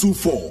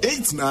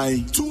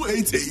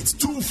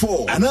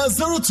 024-89-288-24, and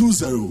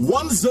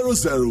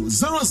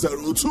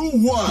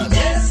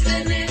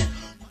 020-100-0021.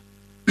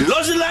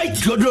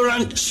 Lozilite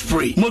deodorant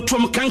spray,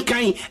 Motrom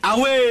Kankai,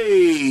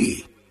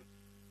 away!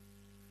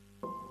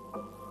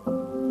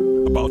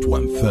 About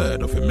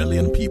 1/3 of a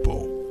million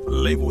people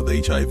live with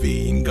HIV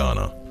in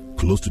Ghana.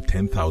 Close to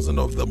 10,000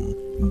 of them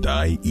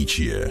die each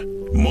year,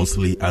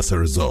 mostly as a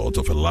result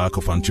of a lack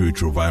of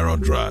antiretroviral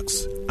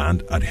drugs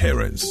and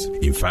adherence.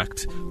 In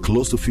fact,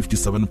 close to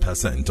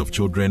 57% of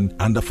children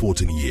under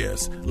 14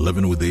 years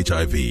living with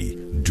HIV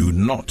do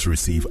not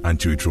receive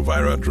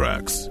antiretroviral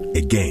drugs,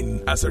 again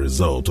as a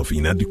result of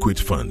inadequate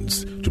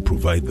funds to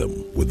provide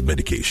them with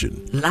medication.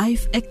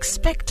 Life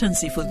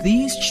expectancy for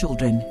these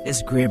children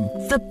is grim.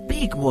 The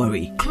big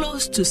worry,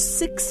 close to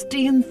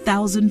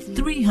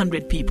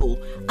 16,300 people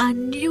are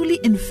newly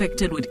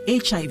infected with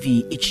HIV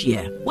each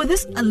year. With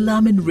this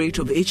alarming rate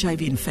of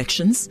HIV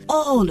infections,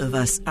 all of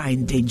us are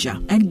in danger,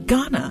 and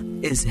Ghana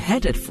is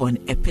headed for an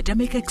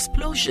epidemic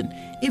explosion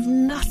if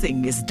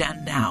nothing is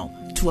done now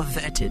to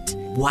avert it.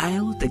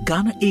 While the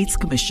Ghana AIDS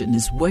Commission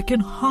is working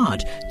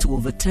hard to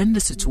overturn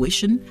the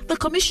situation, the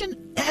Commission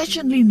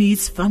urgently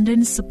needs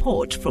funding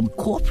support from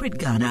corporate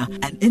Ghana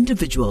and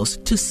individuals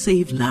to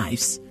save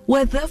lives.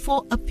 We're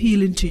therefore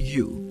appealing to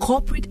you,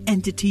 corporate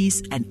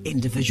entities and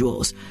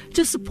individuals,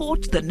 to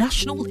support the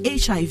National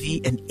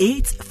HIV and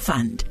AIDS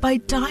Fund by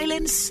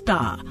dialing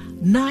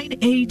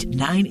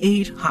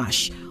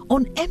 *9898#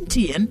 on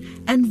MTN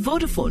and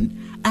Vodafone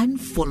and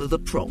follow the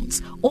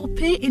prompts, or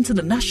pay into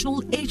the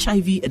National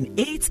HIV and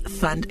AIDS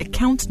Fund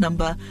account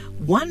number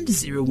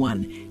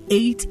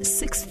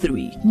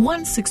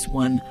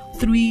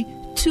 101-863-161-3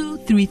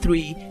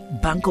 233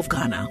 Bank of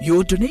Ghana.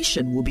 Your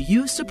donation will be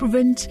used to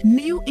prevent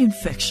new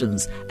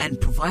infections and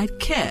provide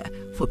care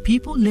for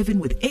people living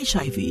with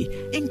HIV,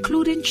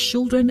 including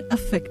children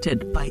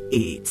affected by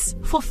AIDS.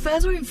 For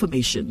further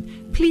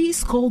information,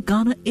 please call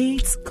Ghana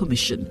AIDS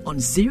Commission on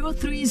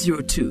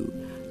 0302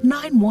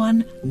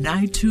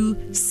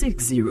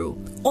 919260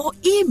 or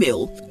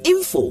email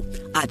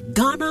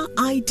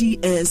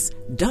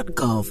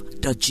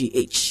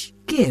info@ghanaids.gov.gh.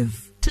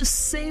 Give to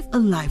save a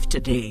life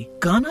today.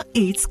 Ghana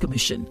AIDS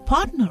Commission,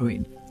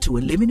 partnering to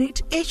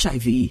eliminate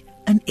HIV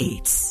and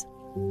AIDS.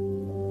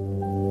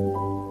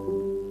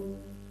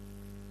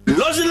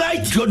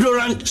 Lozilite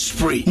deodorant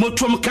spray.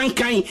 Motom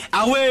kankai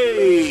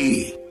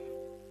away.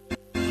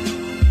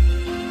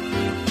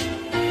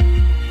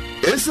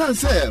 Esan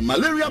say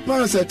malaria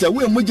parasite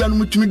we moja no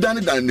mutumi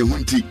dane ne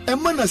hunti.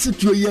 Ema na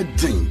situo ye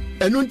den.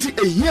 Eno nti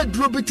ehia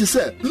duro bi te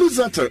say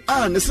Luzater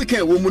ne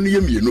seka wo mu no ye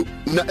mienu.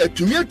 Na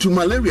atumi atu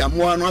malaria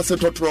mo ano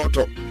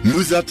asetotroto.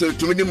 Luzater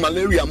tumi ni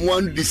malaria mo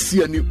ano de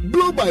sia ni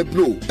blow by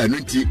blow. Eno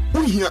nti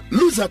uhia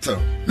Luzater.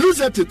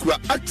 Luzater kura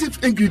active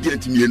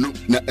ingredient mienu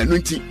na eno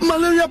nti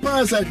malaria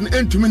parasite ne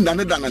entumi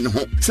dane ne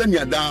ho.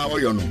 Senya da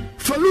oyo no.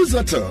 For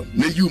Luzater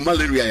na you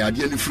malaria ya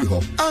de ni free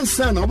ho.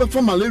 Ansa na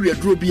obefa malaria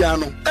duro bia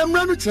no.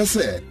 Emra no kyerɛ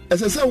sɛ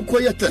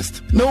ukoye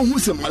test na ohu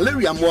sɛ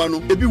malaria mo ano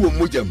ebi wɔ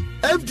mojam.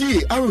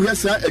 FDA ahwehwɛ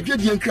sa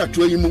adwadie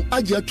nkratoa yi mu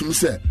agye atum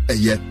sɛ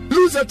ɛyɛ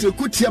Luzater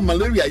kutia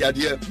malaria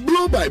yadeɛ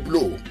blow by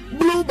blow,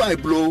 blow by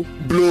blow,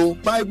 blow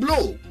by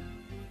blow.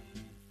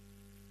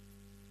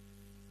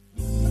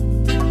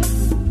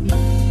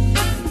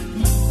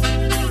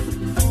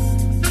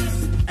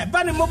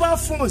 Bani mobile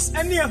phones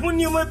any a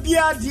hunima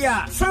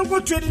biadia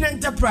Franco Trading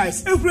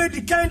Enterprise every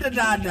kind of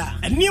dada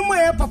and near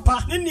my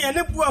papa in the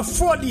Anabua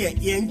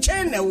 40 in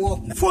China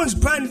war phones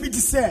brand which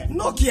say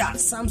Nokia,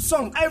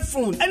 Samsung,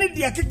 iPhone, any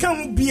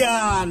diakam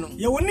biano.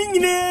 You winning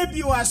in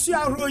you are so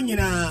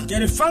ruinina.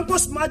 Get a Franco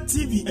Smart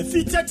TV, a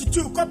feet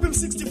 32 copy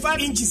 65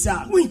 inches.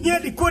 We hear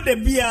the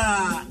code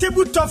beer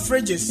tabletop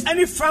fridges,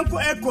 any Franco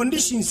air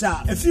conditions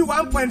are a few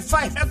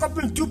 1.5 air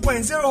copy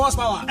 2.0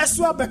 horsepower. As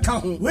well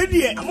become where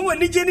the among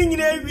getting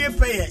in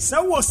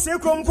so was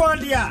Secrom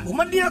Quandia,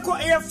 Umadiako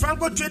Air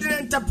Franco Trading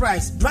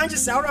Enterprise,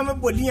 branches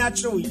around Bodia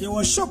Choy. There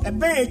was shop a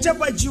bay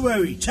Jabba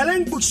Jewelry,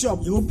 Challenge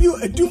Bookshop, you will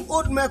build a doom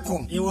old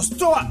Macom. There was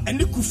store and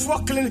the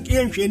Kufor Clinic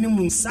in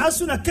Moon,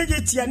 Sasuna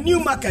KJT, new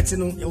market,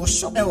 there was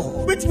shop.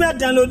 With me,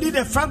 downloaded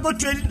the Franco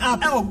Trading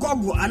app, our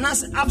Google, and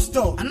as App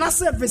Store, and as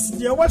visit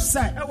their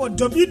website, our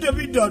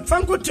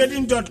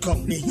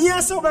www.francotrading.com.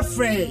 Here's over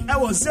frame,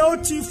 our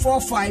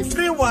 0245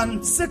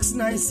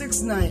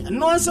 316969, and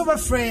once over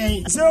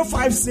frame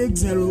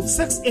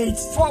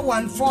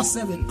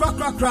 0560-684147.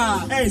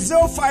 Kra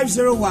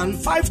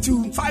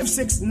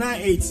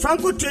 0501-525698.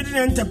 Franco Trading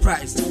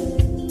Enterprise.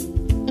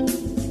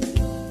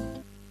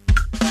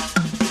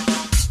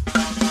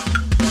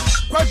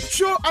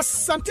 Show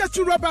Asante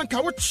Chura Bank,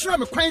 I would try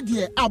me quite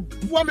dear.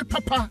 Abua me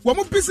papa.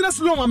 One business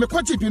loan, I'm a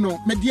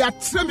quantipino. Me dear,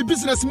 me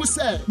business must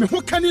say. Me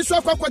who can you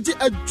so quaji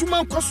a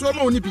Juman cost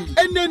loan be?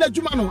 And then a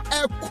Jumano,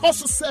 a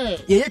cost say.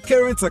 Ye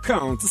current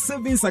account,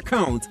 savings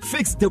account,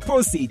 fixed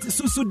deposit,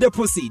 susu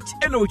deposit.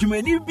 And no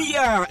Jumani be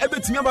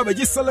able to remember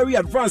just salary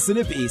advance in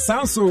a pay.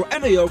 Sanso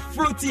and your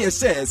floaty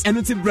shares and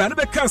until brand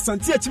be cast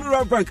and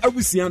Chura Bank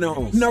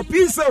Abusiano. Now,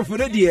 peace out for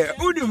the dear,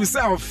 only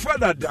yourself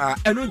father da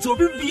and until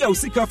be a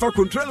sick of a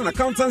control and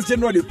accountants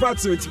general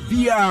department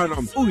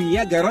Bianum.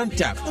 Uya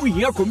garanta,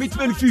 uya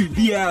commitment fee,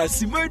 Bia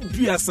Simon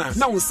Biasa,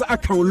 now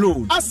account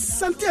loan.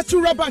 Asante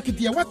Chura Bank,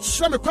 dear, what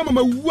shall me come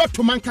a what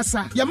to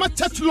Mancasa? Yama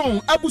touch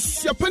loan,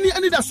 Abus Yapani,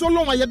 and that's so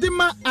long.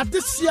 Ayadima at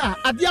this year,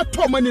 at the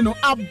Tomanino,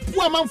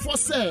 Abuaman for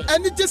sale,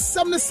 and it just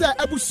some say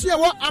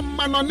Abusia and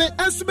Manone,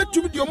 and submit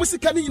to your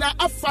Musicanina,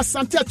 Afa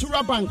Sante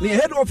Chura Bank. The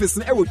head office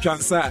in Ewo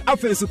Chansa,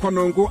 Afensu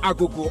Konongo,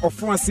 Agogo,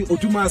 Ofuasi,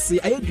 Odumasi,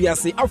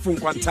 Ayediasi,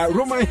 Afunquanta,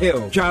 Roman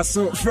Hill,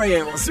 Jaso,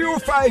 Freya,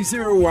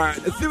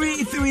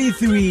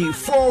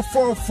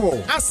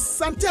 0501-333-444.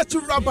 Asante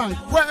Chura Bank,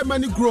 where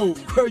money grow.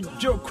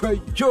 Kwajo.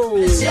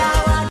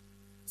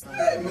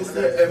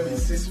 Mr.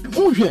 M6.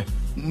 Oh, yeah.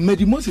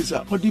 Medimosis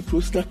are body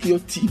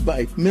prostate tea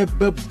by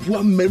Meba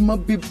Bua Mema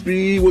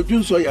Bibri, what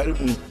you saw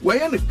Yarimu. Why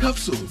are the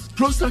capsules?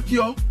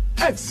 Prostate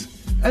X.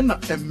 And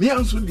a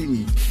means with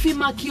me.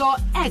 Fimakio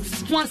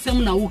X, one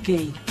semina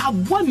okay. A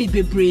boy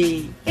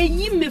bebre. And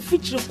you may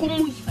feature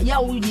Komu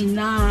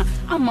Yawina,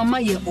 a mama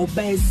ye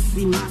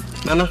obesima.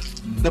 Nana,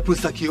 the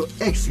Prostakio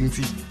X in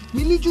tea.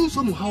 Me need you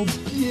somehow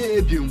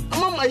baby.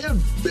 Mama ye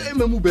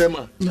bema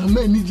mubema. Na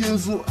me need you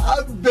so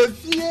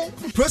abefie.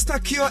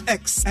 Prostacure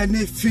X and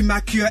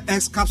Fimakure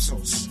X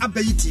capsules.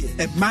 Abeiti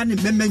a man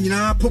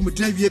memena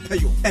pomudrevie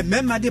payo. A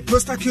memma de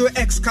Prostacure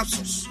X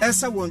capsules.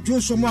 Esa won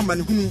Jun so man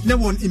who ne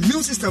won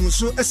immune system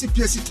so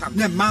SPC tam.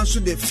 Ne man so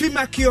the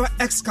Fimakure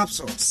X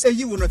capsules. E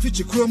you won a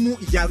future chromu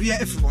yaria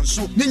everyone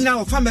so.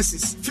 Nina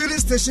pharmacies, filling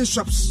station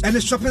shops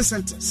and shopping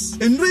centers.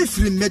 And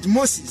refree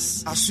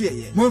medmosis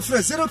asue. Mon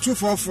frère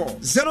 0244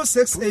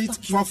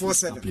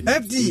 068-447.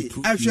 FD,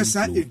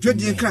 Afshasa, a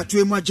dreading crack to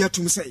a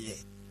majatum say.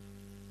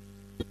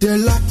 The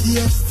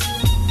luckiest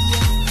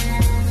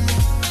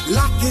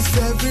Luck is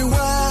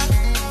everywhere,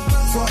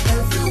 for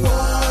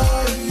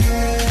everyone,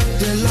 yeah.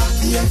 The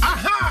luckiest.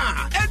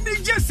 Aha!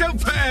 And just a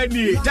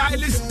penny.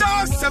 Dial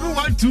star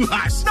 712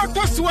 hash. That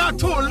was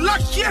what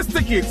luckiest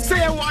ticket.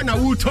 Say one a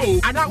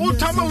wuto. And I will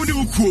tell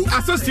you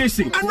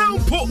association. And now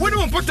put when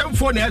you put them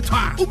for net.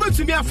 Uber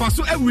to me a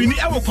faso and we need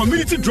our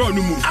community draw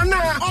no more. And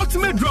now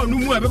ultimate draw no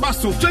more.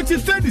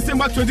 23rd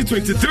December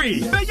 2023.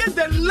 They get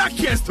the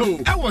luckiest hole.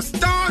 I was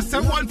star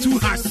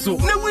 712 hash. So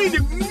now we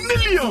need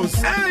millions.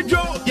 And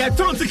Joe, your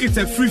turn tickets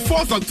are free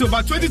 4th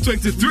October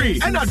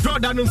 2023. And I draw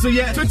down also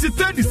yeah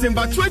 23rd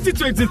December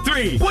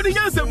 2023. What the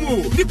answer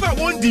move? Nipa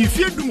won the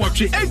fear do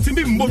watch it. And to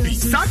me, Mobi,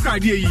 Saka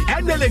Day,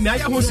 and then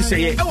I want to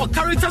say our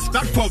characters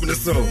platform.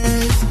 So,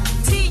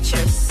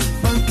 teachers,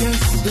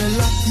 bankers, the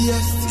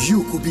luckiest.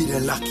 You could be the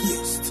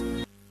luckiest.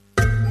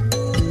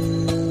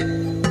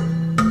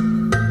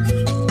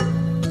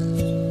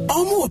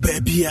 Omo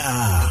baby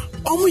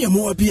Omo ya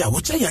mo bia wo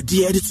cha ya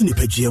de to ni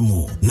padua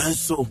mu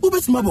nanso wo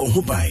betima ba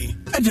ho bai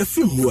e de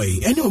film way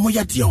ene omo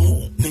ya de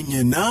ho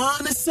nenye na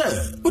ne se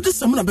wo de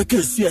sam na be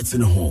kan suet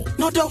ne ho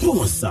na da ho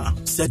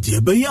wonsa se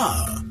de be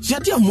ya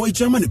de mo e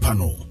Germany pa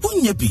no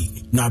wonya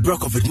bi na bra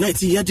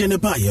COVID-19 ya de ne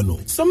ba ye no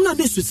sam na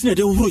de suit ne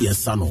de wo ye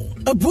sa no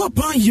abo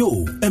pan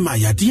yo e ma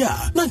ya de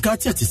a na nka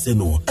tia te se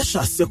no e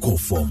sha se ko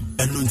form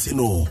enu nti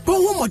no bo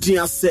ho modin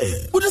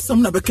ase wo de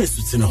sam na be kan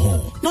suit ne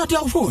ho na da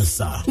ho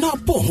wonsa na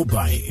bo ho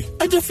bai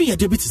e de fi ya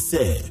de bi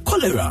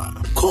cholera,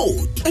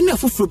 cold, and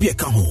never phobia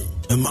come home.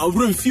 And my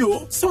room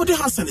fuel, so the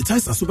house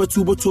sanitizer super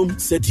two bottom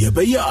said, yeah,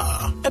 but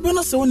yeah, a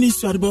bonus so needs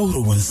to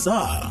about one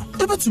sir.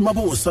 Ever to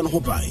Mabo was son who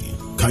buy.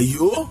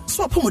 Kayo,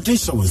 swap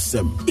accommodation with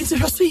them. It's a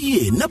hustle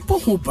ye, Napo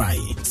who buy.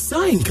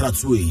 Sign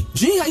Kratway,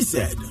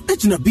 GIZ,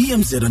 Ejna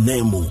BMZ and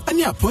Nemo, and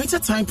your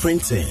appointed time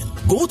printing,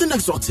 Golden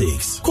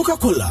Exotics,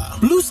 Coca-Cola,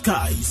 Blue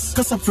Skies,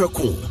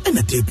 Casapreco, and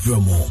a deep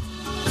promo.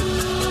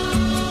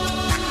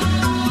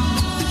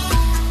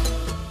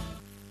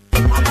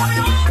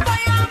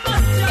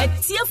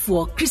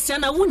 For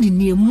Christiana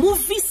Wuni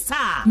movie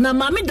star na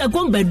mami da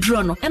gombe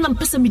draw no and I'm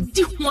person me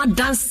di ho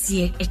dance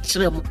e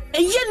kirem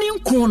e ye ni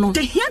nko no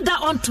the hear that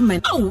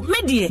ointment oh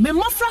me de me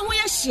mofra ho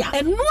ya hia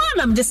eno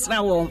anam de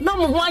sra wo na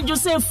mo ho adwo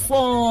say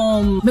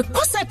form me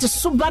koset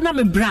soba na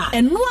me bra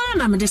eno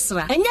anam de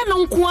sra enye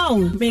no nko a o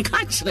me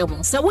ka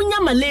kirem se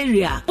wonya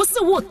malaria wo se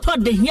wo to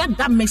the hear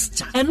that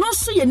mixture eno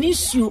so ye ni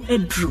issue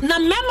edru na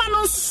mema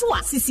no so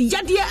a sisi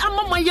yade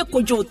amama ye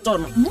kojo to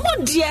no mo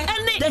de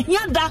ene the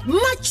hear that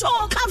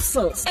macho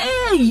capsule.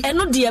 Hey,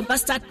 eno dear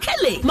Pastor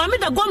Kelly. Mami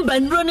da gomba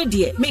nroni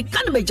dear. Me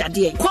kan be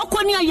jade.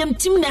 Kwakwa ni ayem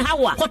tim ne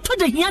hawa. Kwato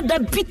de hia da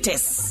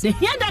bitters. The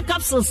hia da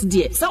capsules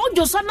dear. Sa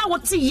ojo so na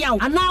wote yaw.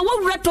 Ana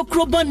wo reto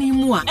krobo ni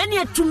mu a.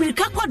 Ene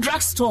tumirika kwa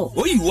drugstore.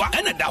 Oyiwa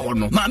ene da ho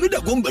no. Mami da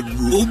gomba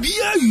nru.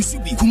 Obia yusu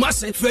bi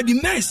Kumase Freddy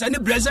Mens ene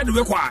Blessed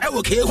we kwa. E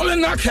wo ke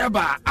Colonel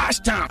Herba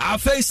Ashton.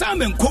 Afei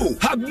Simon Co.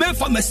 Hagman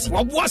Pharmacy.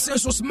 Wabwa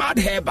so smart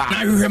herba.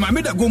 Na hwe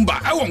mami da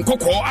gomba e wo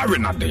nkokọ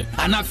arenade.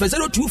 Ana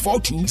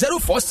 0242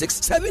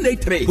 046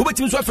 783. Who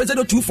so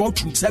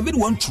 0242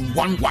 712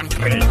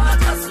 113.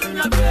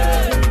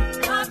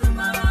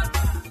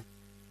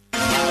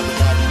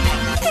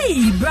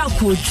 Hey,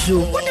 Brako Joe.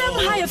 What am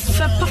I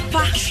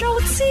papa? Show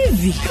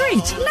TV.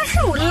 Great. Na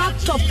show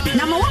laptop.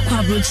 Na ma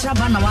wakwa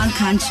brochaba na wan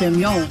kanchem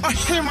yo.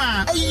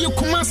 Ahema, ayi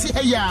Kumasi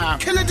eya.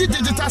 Kennedy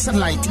digital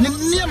satellite. Ne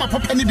niema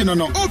papa ni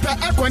no.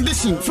 Open air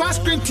condition, flat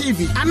screen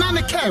TV,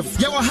 anane curve.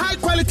 Your high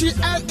quality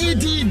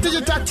LED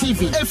digital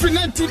TV. Every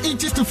 19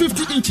 inches to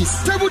 50 inches.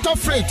 Tabletop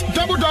freight,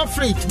 double door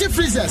freight, deep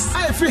freezers.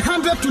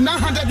 300 to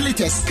 900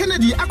 liters.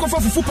 Kennedy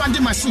akofa fufu pandi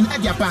machine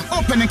ediapa.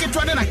 Open and get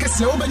one na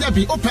kese obenya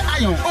bi. Open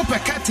iron, open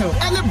kettle.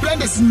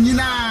 Blenders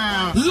nina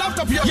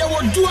laptop yo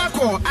dual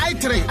core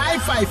i3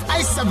 i5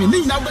 i7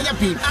 ni na obanya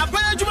pin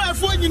abaya juma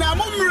fo nyina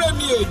mo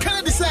mranie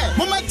Kennedy say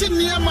mo mati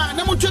niama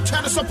na mo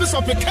twetwa no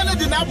sope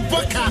Kennedy na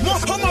boka mo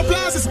home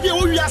appliances bi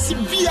o wiase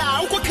bia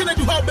uko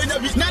Kennedy ho obanya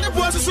bi na ne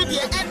boss so de e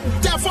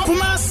for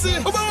Kumasi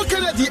obawo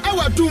Kennedy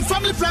our Doom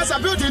Family Plaza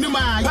building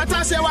ma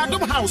patase our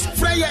Dom house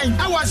Freyen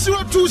our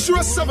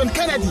 0207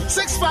 Kennedy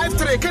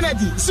 653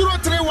 Kennedy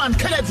 031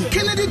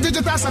 Kennedy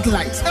digital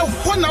satellite e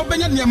ho na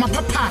obanya niama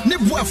papa ne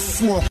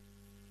boafo.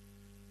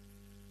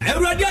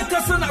 Everybody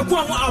kasana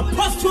kwa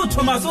Apostle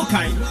Thomas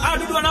Okai.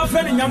 Adu na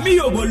friend nyame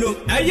yobolo.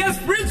 Yes,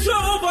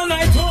 spiritual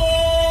overnight.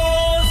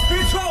 Oh,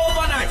 spiritual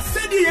overnight.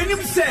 Sedi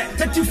enim se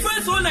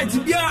 31st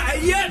overnight bia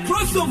aye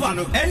crossover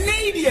no.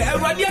 Ene die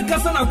everybody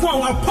kasana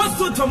kwa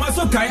Apostle Thomas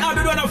Okai.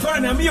 Adu na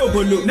friend nyame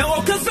yobolo. Na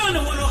okasana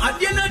wono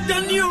ade na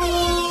danio.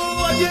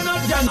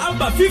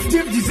 Aba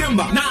 15th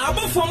December. Na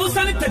abo for mo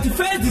sane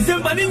 31st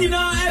December ni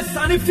nyina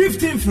sane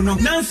 15th no.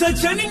 Na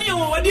nsachani ni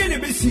o wade ne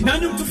besi. Na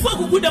nyumtufo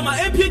kukuda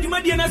ma epie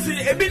dwumade na se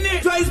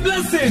ebene twice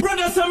blessing.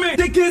 Brother Same,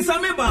 take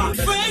Sameba.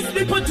 First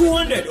paper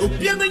 200.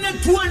 Obiamenya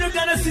 200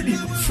 Ghana cedi.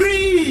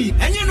 Free.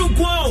 Enye no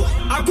kwao.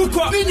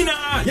 Akukọ nyina.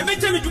 Ye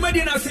mecha me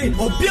dwumade na se.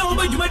 Obia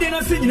oba dwumade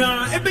na se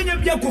nyina. Ebenya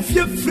bia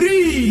kofie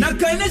free. Na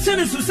kaination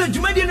ne so se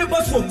dwumade ne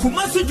boss for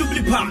Kumasi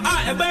Jubilee Park.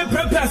 Eba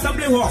prepare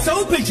assembly hall.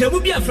 So page ebu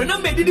bia friend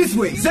number this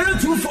way.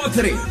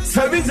 0243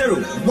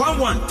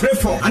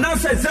 701134 and now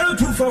say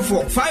 0243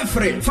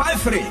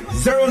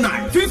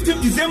 0944-535309.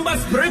 15th December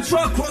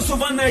spiritual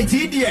crossover night.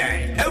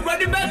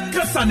 Everybody back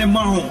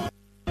Kasanema.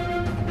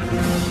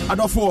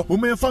 Adofo,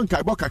 women fan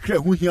kaibo kakra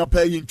hu hia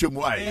pa yin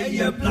twemu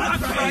ai. Black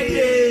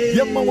Friday.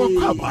 Yemma wa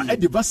kwaba e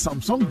deba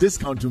Samsung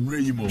discount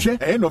mre mo.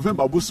 Hwe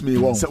November busme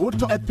won. Se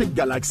woto Epic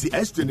Galaxy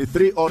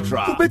S23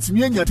 Ultra.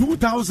 Ubetimi anya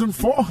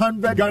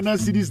 2,400 Ghana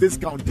cedis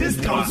discount.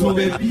 Discount so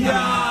baby.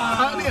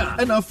 Ania,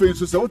 and after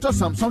so se woto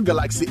Samsung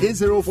Galaxy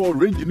A04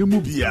 range ni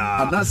mu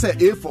bia. And say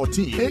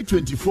A14,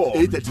 A24,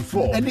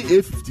 A34, and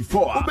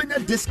A54. Ubenya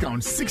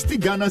discount 60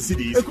 Ghana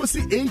cedis.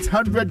 Ekosi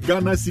 800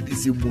 Ghana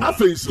cedis mu.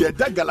 After so ye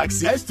that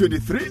Galaxy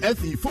S23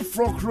 FE for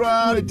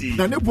Frokradi.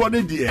 Na ne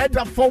bone die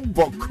eda form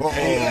boko.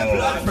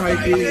 Black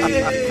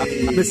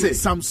Friday. Me say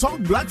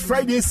Samsung Black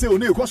Friday sale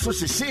ne ko so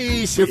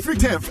hye free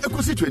 10th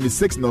ekosi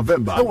 26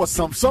 November. Our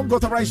Samsung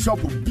authorized shop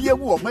bia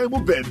mu o mai mu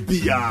ba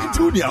bia.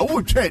 Tunia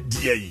wo twa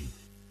die.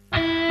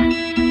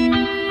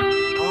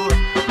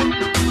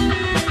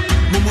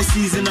 Momo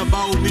season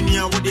about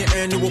minia with the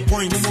annual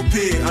point. Momo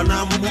pay and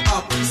now Momo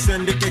up.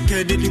 Send the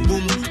keke the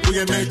boom. We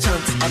a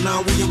merchant and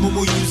now we a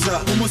Momo user.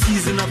 Momo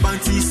season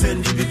about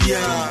send the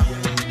BBA.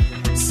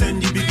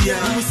 Send the BBA.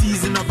 Momo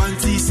season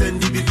about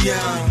send the BBA.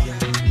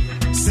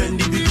 Send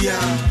the BBA.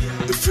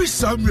 The free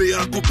summary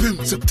I go pay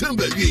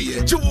September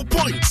year. 2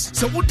 points.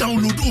 So we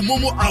download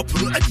Momo app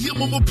and here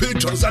Momo pay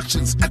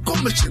transactions. I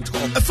come merchant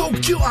home. I found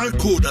QR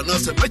code and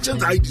as a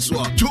merchant ID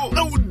so. Joe,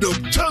 I would the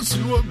chance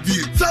to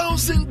be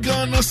 1,000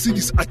 Ghana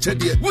cities at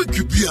Chedia.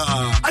 Wikibia.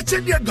 At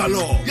Chedia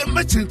galore. Your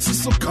merchant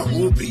is so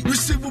kahobi.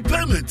 Receive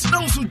payment.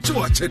 Now so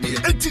Joe at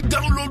Chedia. And to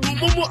download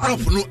Momo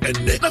app no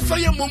end. Now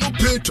fire Momo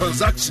pay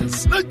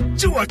transactions. Now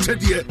Joe at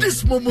Chedia.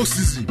 This Momo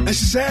season. And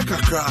she say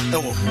kakra.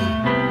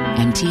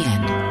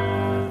 MTN.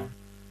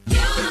 You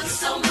look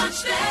so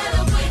much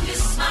better when you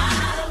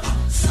smile.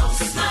 So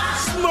smile.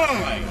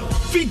 Smile.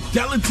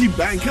 Fidelity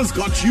Bank has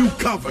got you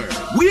covered.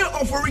 We are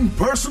offering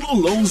personal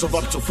loans of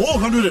up to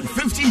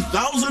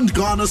 450,000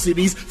 Ghana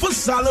cedis for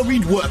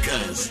salaried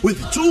workers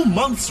with 2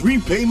 months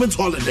repayment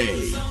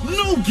holiday.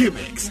 No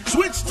gimmicks.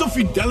 Switch to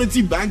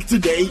Fidelity Bank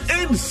today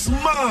and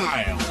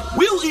smile.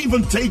 We'll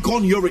even take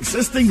on your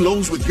existing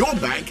loans with your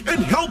bank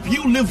and help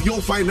you live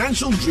your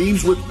financial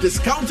dreams with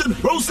discounted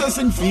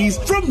processing fees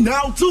from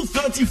now till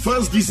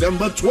 31st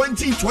December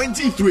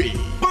 2023.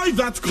 Buy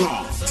that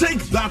car,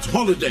 take that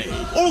holiday,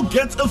 or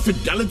get a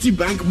Fidelity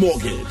Bank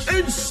mortgage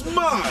and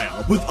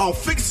smile with our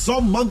fixed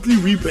sum monthly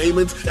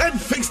repayment and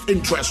fixed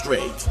interest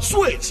rate.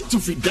 Switch to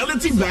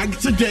Fidelity Bank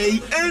today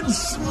and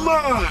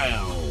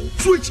smile.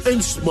 Switch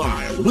and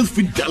smile with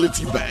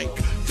Fidelity Bank.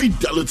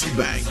 Fidelity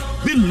Bank.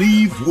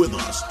 Believe with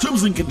us.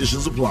 Terms and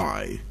conditions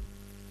apply.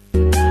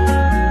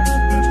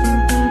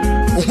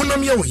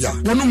 Honam ya oya,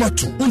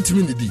 wanumatu,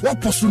 untimi nidi,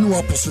 waposu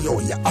ya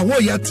oya, awo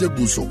ya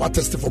teguso, wa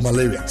test for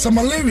malaria. Sa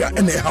malaria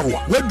ene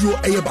hawa, wedro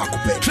eye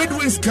bakupe.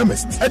 Tradewinds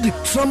Chemist, edi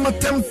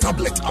Tramatem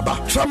tablet aba.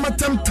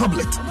 Tramatem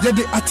tablet,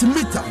 yede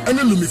artimata,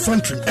 ene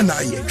lumifantrin, ene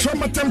aye.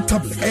 Tramatem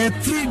tablet, a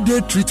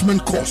 3-day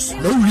treatment course.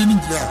 No reading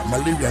na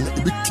malaria na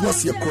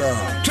ibituasi ya kwa.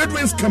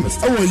 Tradewinds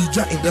Chemist, awo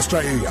ija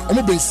industrial area,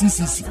 omo ben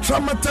CCC.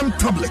 Tramatem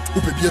tablet,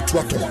 upebie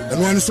tuatoa.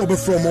 And one is over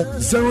from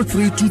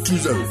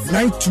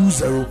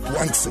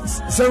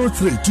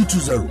 03220-92016.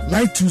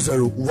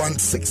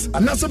 220-92016.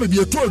 And that's maybe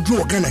a tour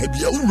draw Ghana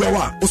Hebia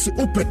Urawa or say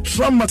open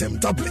Tramatem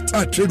tablet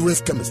at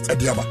Tradewinds Chemist at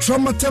Diaba.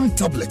 Tramatem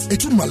tablet,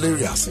 it's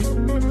malaria.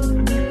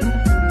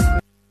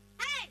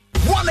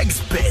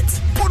 OneXBet.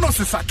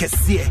 Bonuses are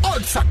kesiye.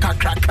 Odds are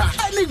kakraka.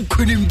 Any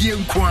kunim di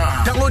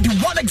nkwa. Download the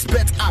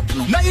OneXBet app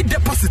no. Now your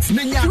deposit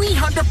ninya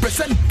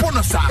 300%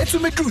 bonus. It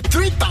will make you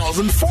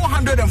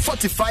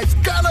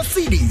 3,445 Ghana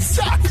cedis.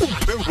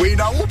 Open way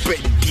now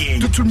open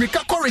game. To make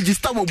a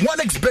register with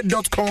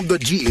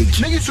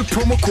onexbet.com.gh. Now use the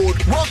promo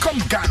code Welcome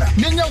Ghana.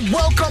 Ninya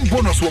welcome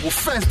bonus will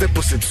first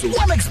deposit. So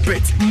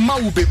OneXBet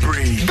mau be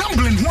brave.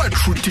 Gambling who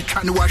truth to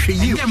can wash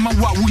you. Yeah, ma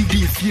wa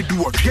wundi if you do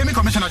what. Gaming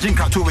Commissioner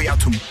Jinka to way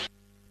atum.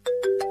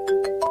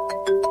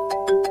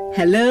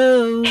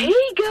 Hello. Hey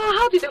girl,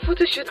 how did the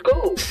photo shoot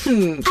go?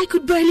 I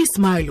could barely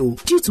smile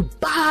due to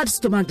bad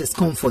stomach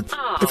discomfort.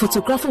 The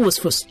photographer was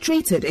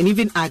frustrated and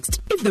even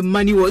asked if the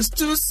money was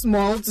too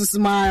small to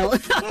smile.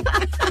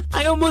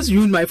 I almost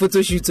ruined my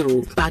photo shoot,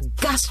 but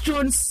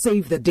Gastron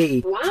saved the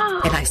day.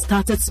 Wow. And I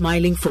started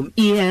smiling from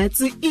ear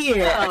to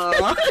ear.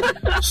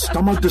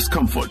 Stomach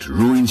discomfort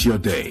ruins your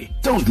day.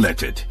 Don't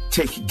let it.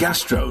 Take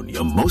Gastron,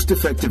 your most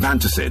effective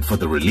antacid for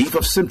the relief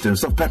of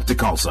symptoms of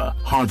peptic ulcer,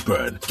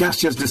 heartburn,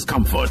 gaseous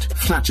discomfort,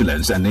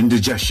 flatulence and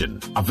indigestion.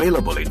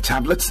 Available in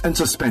tablets and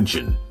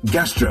suspension.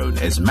 Gastron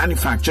is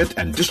manufactured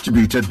and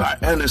distributed by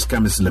Ernest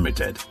Chemist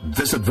Limited.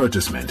 This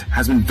advertisement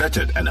has been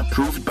vetted and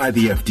approved by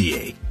the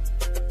FDA.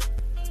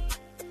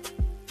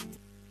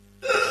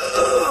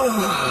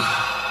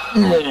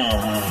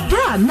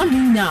 Bra na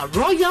mina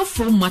Royal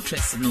Foam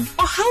mattress no.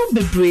 O how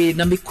bebre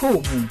na me ko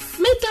mu.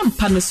 Madam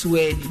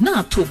panoswe na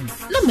atom.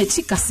 Na me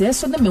chika se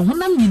so na me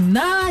honam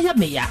nyina ya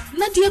me ya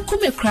na de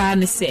kume kra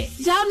ne se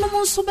ya no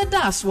mo so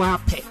beda aso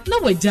ape na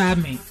wagya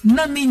me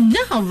na me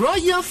nya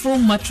royal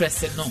foam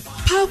mattress no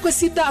pa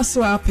kwasi da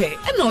aso ape e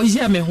na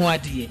oya me ho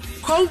ade.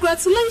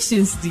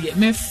 Congratulations dear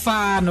me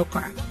fa no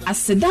kwa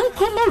asedan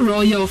komo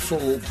royal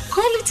foam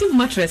quality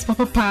mattress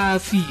papa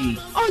fi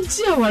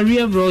oje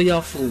aware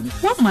royal foam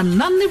what man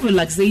nanny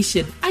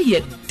relaxation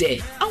aye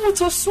de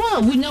awoto so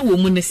a wunya wo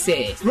mu ne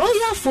se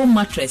royal foam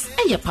mattress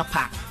eye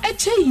papa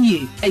eche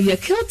eye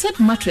quilted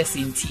mattress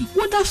inti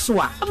woda so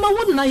a ama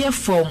wona ye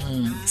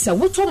foam se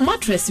woto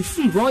mattress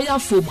free royal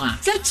foam a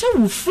get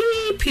you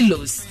free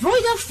pillows.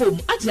 Royal foam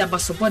aje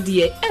abasobode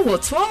e wo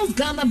 12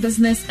 Ghana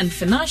Business and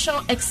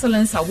Financial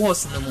Excellence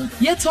Awards no mu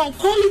yet on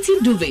quality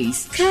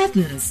duvets,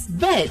 curtains,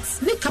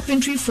 beds, ne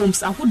carpentry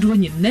foams ahodo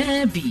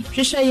nyina bi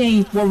hwehwe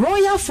yen wo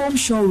Royal Foam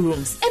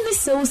showrooms any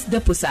sales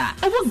depots a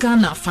ewo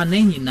Ghana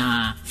fana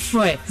nyina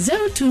free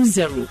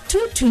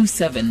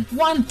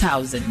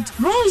 020-227-1000.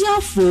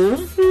 Royal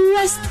Foam,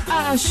 rest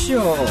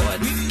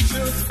assured.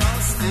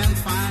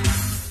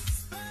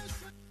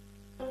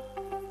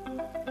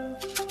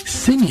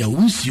 Senior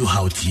won't you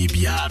how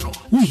Tibiano.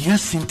 We hear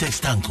Syntax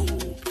Tanko.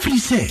 Free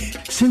say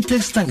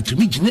Syntax Tank to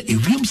me jine a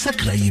ream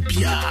sakra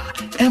bia.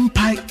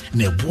 Empire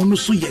ne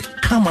bonus so ye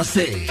kama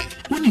say.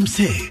 When him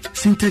say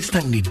Syntax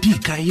Tank ni di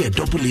kan ye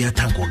double layer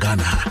tanko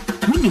Ghana.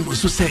 When him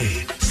also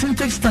say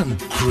Syntax Tank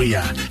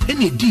Korea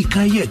any di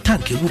kan ye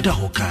tank e muda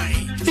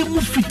hokai. E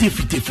mu fite.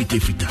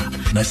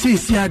 Na say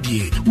si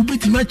adie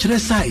ubeti match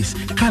size,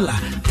 color,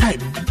 type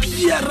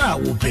biara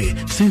wo pe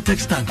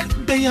Syntax Tank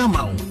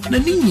beyamao. Na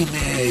ninyi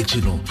ne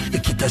chino.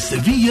 Ekita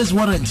 7 years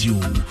warranty you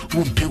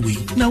won't pay we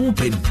na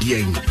open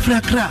dien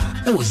frakra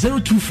e was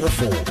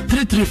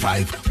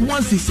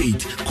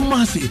 0244-335-168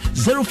 Kumasi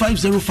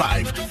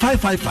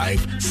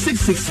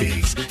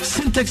 0505-555-666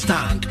 Syntax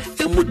Tank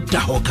e muda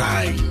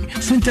hokai.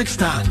 Syntax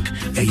Tank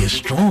e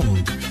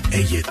strong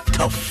e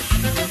tough.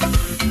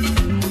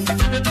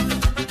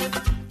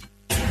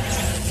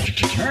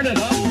 Turn it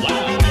up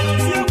loud.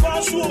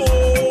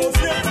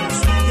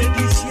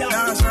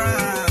 That's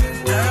right.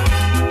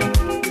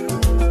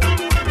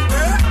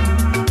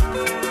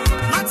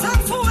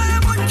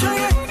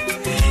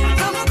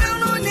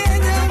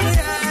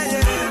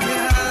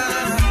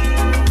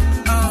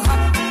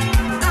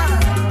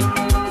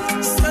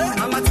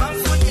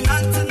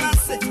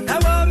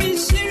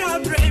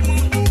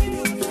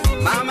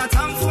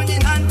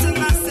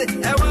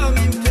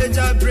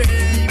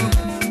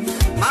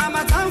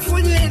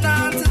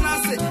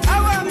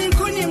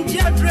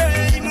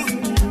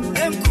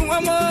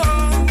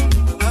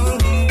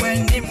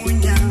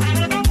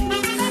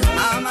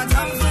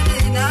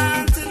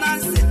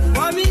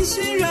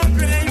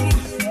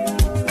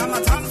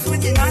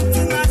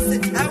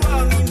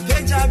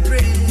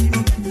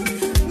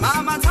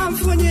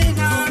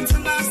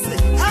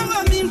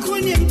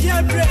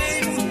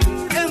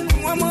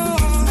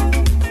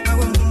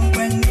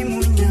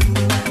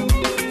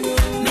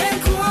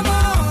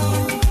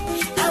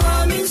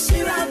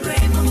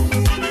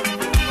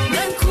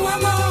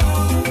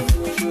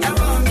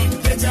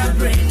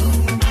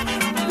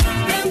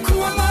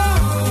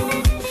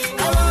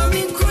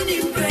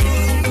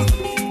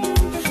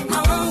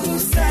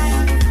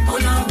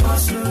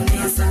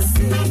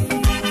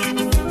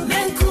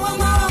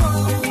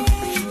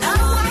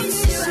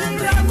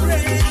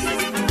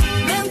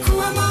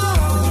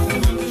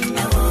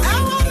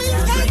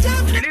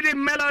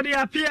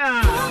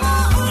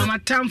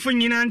 Time for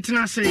you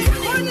to say,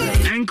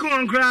 and come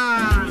on,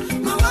 cry.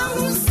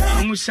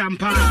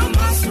 Musampa.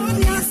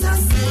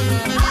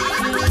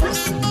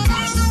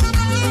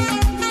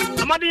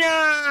 Amadia.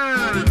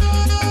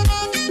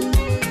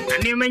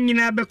 And you mean you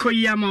never call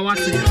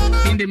Yamawati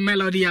in the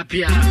melody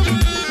appear.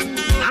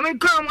 I mean,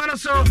 come on,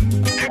 so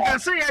I can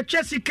say a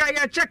Jessica,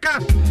 ya checker.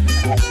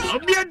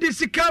 Obia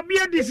Disica.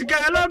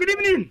 Hello, good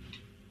evening.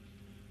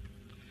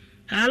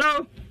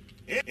 Hello.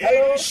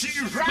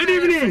 Good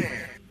evening.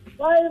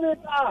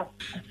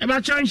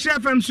 About your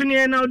chef and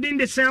Sunny now didn't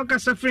the sell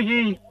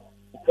Casafri.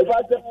 If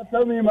I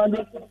tell me, man,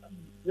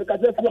 you can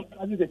just look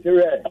at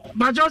the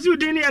but just you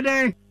didn't hear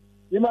day.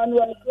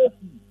 Emmanuel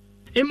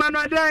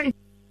Day.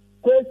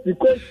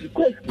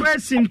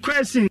 Question.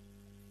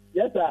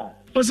 Yes, sir.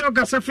 Also,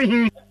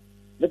 Casafri.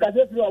 You can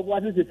just look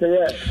what is it?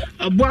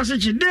 A boss,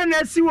 then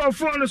I see what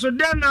phone so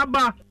then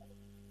about.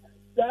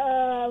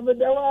 But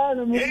the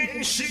one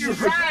she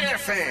right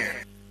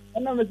fan.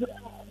 And I'm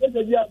I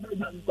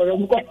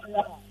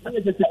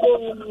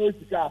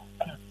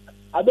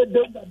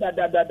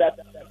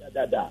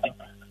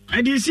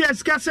did see a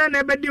scassa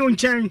never doing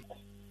change.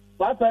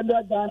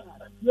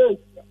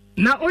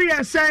 Now, oh,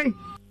 you're saying,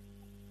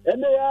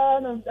 and they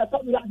are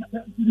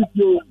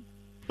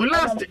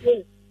last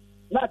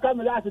not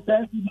coming last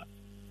 10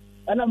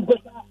 and I'm going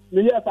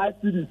to 5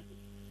 cities.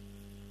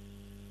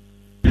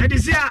 I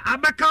did see I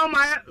become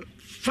my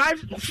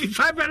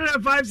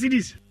 505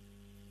 cities.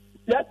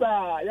 Yes, sir.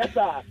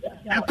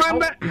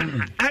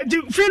 I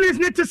do feel it's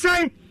need to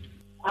say.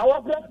 I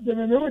want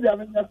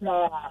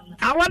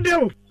to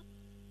do.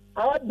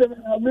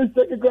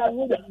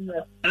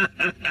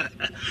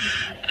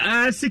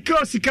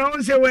 Sika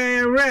on say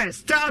we rest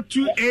star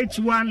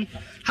 281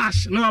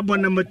 hash no about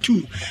number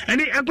 2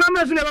 and the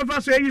agreement never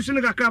pass so you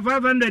soon kakra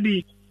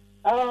 500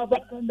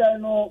 back on there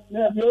no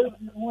you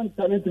want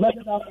to make it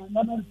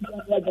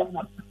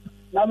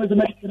now me to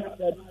make it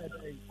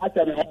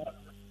actually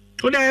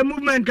the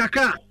movement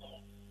kakra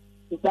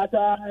but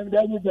I'm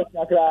the movement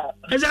kakra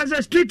as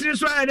a street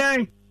is why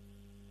then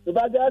but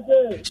I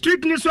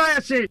street is why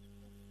I say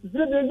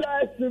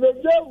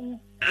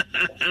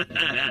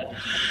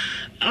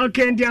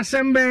okay, in the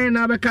assembly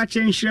now we catch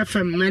in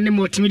FM many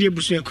multimedia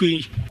busu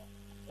kui.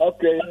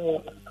 Okay,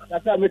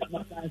 that's how make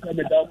my time say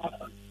me down.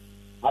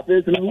 I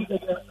feel to me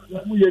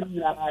we yen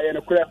na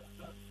na crap.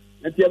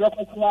 And the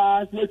other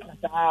class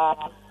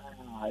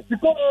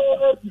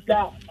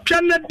sika.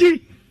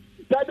 Kennedy.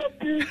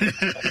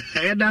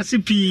 That's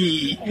it.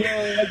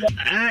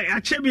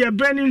 Actually, a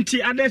brand new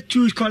other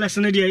two callers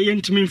and the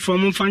intimate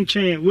from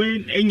function.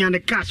 We in the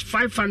cash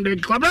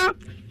 500.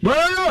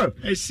 Well,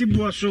 I see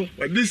Bosso.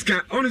 This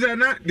can only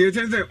that they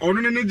say on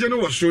an engine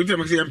was showing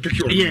them a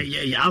picture.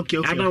 Yeah. Okay.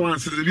 Other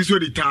ones, this way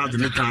the thousand,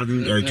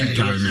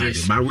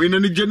 2,000. But when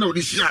any general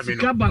this year,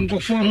 and I'm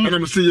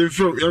saying,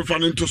 you're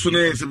finding to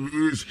Sones,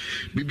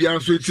 maybe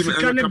I'm switching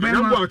and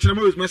watch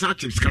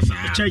messages.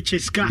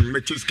 Chiska.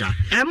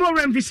 I'm more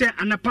emphasis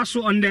and a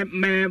passo on the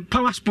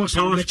power sports.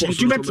 To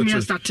let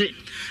me start it.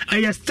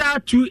 I star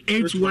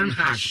 281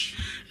 hash.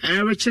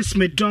 Which is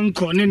me don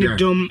corner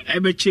dom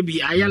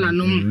ebechebi ayala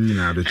num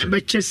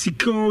ebeche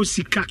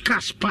sika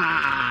cash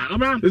pa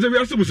is it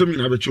also something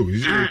abecho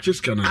is it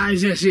just kana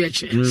yes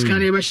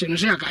scan ebeshe no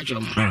say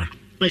akachom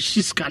but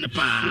she scan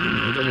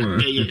pa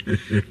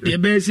the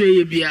best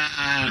say bia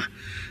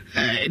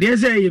they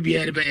say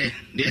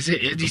they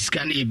say this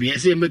scan bia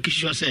say make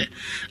sure say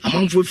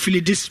among for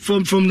feel this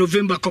from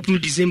November couple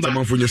December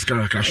among for just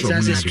cash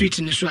as a street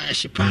in so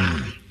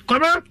pa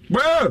come on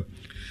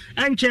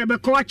and chebe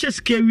ko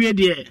aches ke wie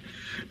de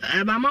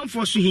mama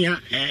for so here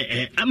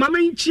mama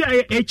nchi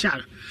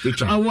HR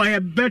our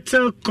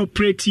better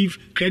cooperative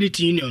credit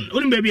union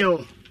only baby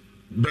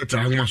better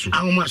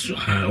almost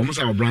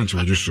our branch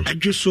was just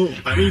so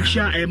I mean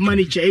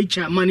manager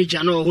HR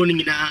manager no ho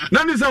nyina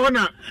na ni say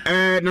wona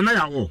nana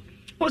yawo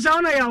o say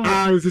wona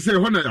yawo say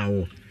wona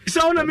yawo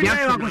so na me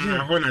yawo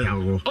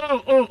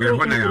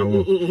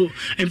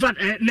in fact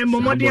na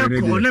momodi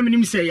akọ na me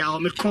nim say yawo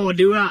me call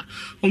the way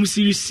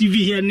receive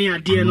here near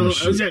there no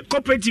say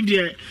cooperative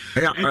there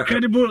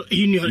credible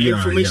union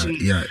information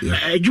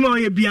adwuma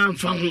we bia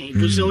amfa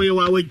ho so we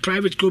wa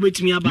private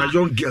cooperative me aba my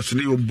young girls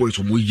na your boys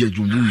omo ye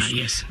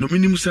use no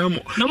minim say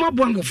mo na mo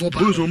boango for pa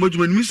boys omo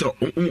adwuma nim say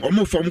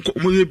omo form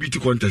omo ye beauty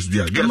contest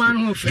there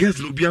girls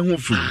no bia ho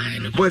fu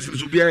boys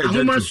no bia e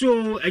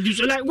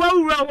so like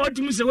what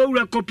you say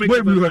we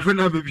cooperative baby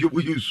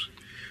we use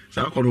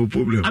so no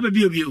problem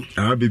baby ho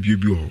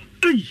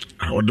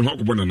o de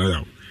ko bona na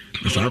ya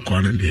so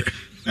akọ na dey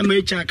I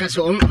may check us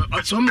on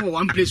some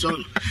one place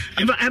on.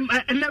 I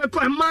never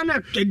call a man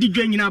at the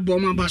didring in a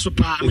bomb basso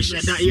pa.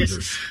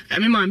 Yes, I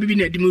mean, my baby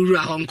Nedimura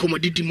home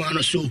commodity man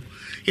or so.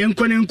 Young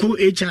Konenko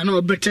HR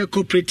no better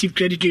cooperative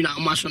credit in our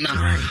masona.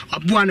 A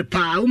buan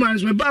pa,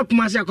 woman's me back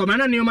Massa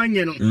Commander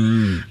Neomaniano.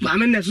 But I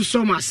mean, that's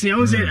so much. I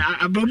was a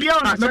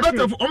Bobia. The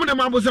better of all the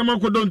Mabos and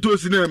Marco don't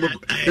toast in them.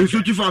 And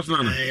so you fast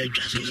now.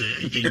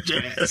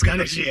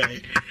 Scanish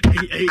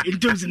in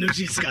terms of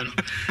the scan.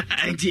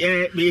 And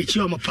the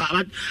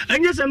pa.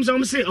 And yes, I'm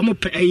some say I'm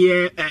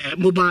pay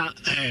mobile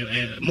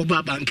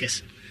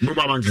bankers.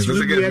 Mobile bankers. That's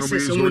again.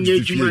 School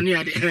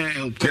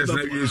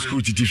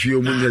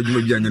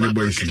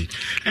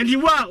and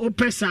you are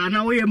opesa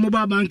now we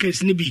mobile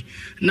bankers nibi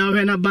now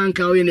when a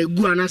banker in a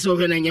guana so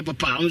when a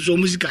papa so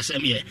music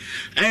assembly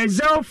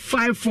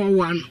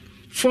 0541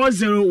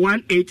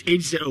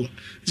 401880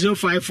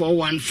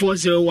 0541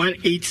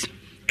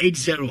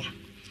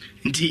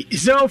 401880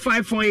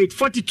 0548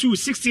 42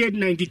 68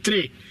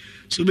 93.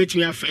 So bet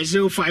me after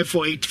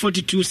 0548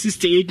 42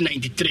 68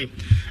 93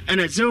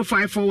 and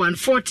 0541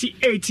 40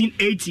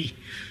 1880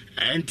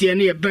 and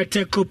the a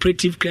better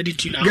cooperative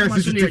credit union. Yes,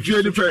 it's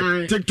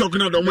TikTok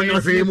now. Don't want to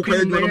say you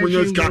can't go on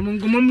your scam.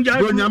 Don't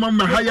you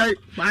remember how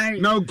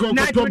now go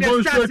to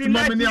both straight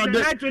mommy near the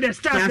night with the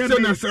stars.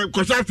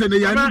 Because I said the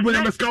young people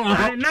never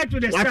scam. Night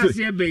with the stars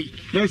here, baby.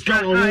 Let's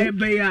go. Now I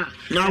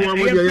want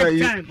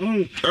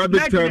you.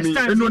 Big time.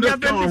 And no, let's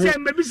go.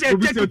 Maybe say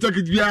take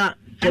it via.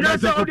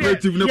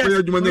 Cooperative no play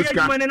adwuma na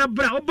ska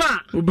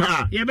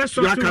oba ye be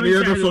so so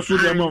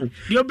the amount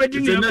you be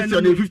din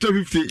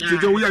 50-50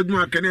 so we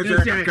adwuma kan e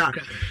say ka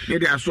e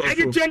dey aso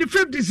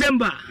 25th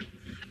December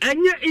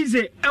anya easy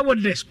e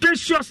the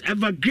spacious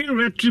evergreen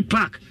retreat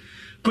park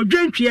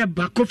kodwantwe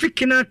ba Kofi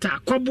Kinata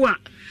Kwaboa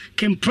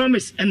can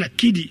promise and a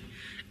kiddie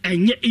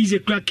anya easy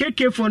crack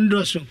KK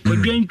fondo so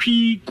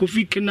kodwantwe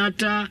Kofi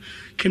Kinata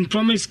can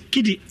promise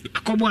kiddie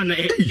Kwaboa na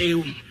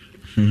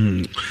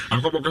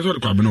Akoboko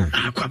kwabno.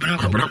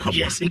 Kwabno.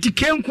 Yes. Inti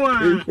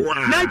kenkwa.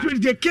 Night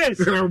with the case.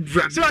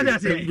 So I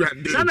say.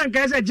 Sana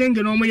nkaisa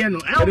jenge no mo ye no.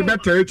 The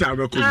better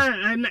HR.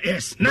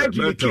 Yes. Night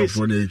with the case.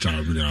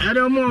 I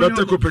don't know.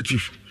 Better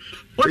cooperative.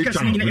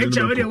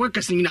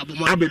 Wakasing na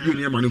bomo. Abebi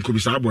ni ma nko bi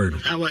sa boy no.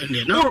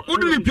 No.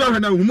 Oduni pia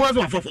na humu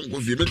aso afafo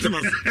nko fi.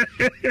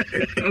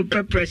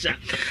 Pressure.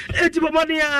 Eti bomo dia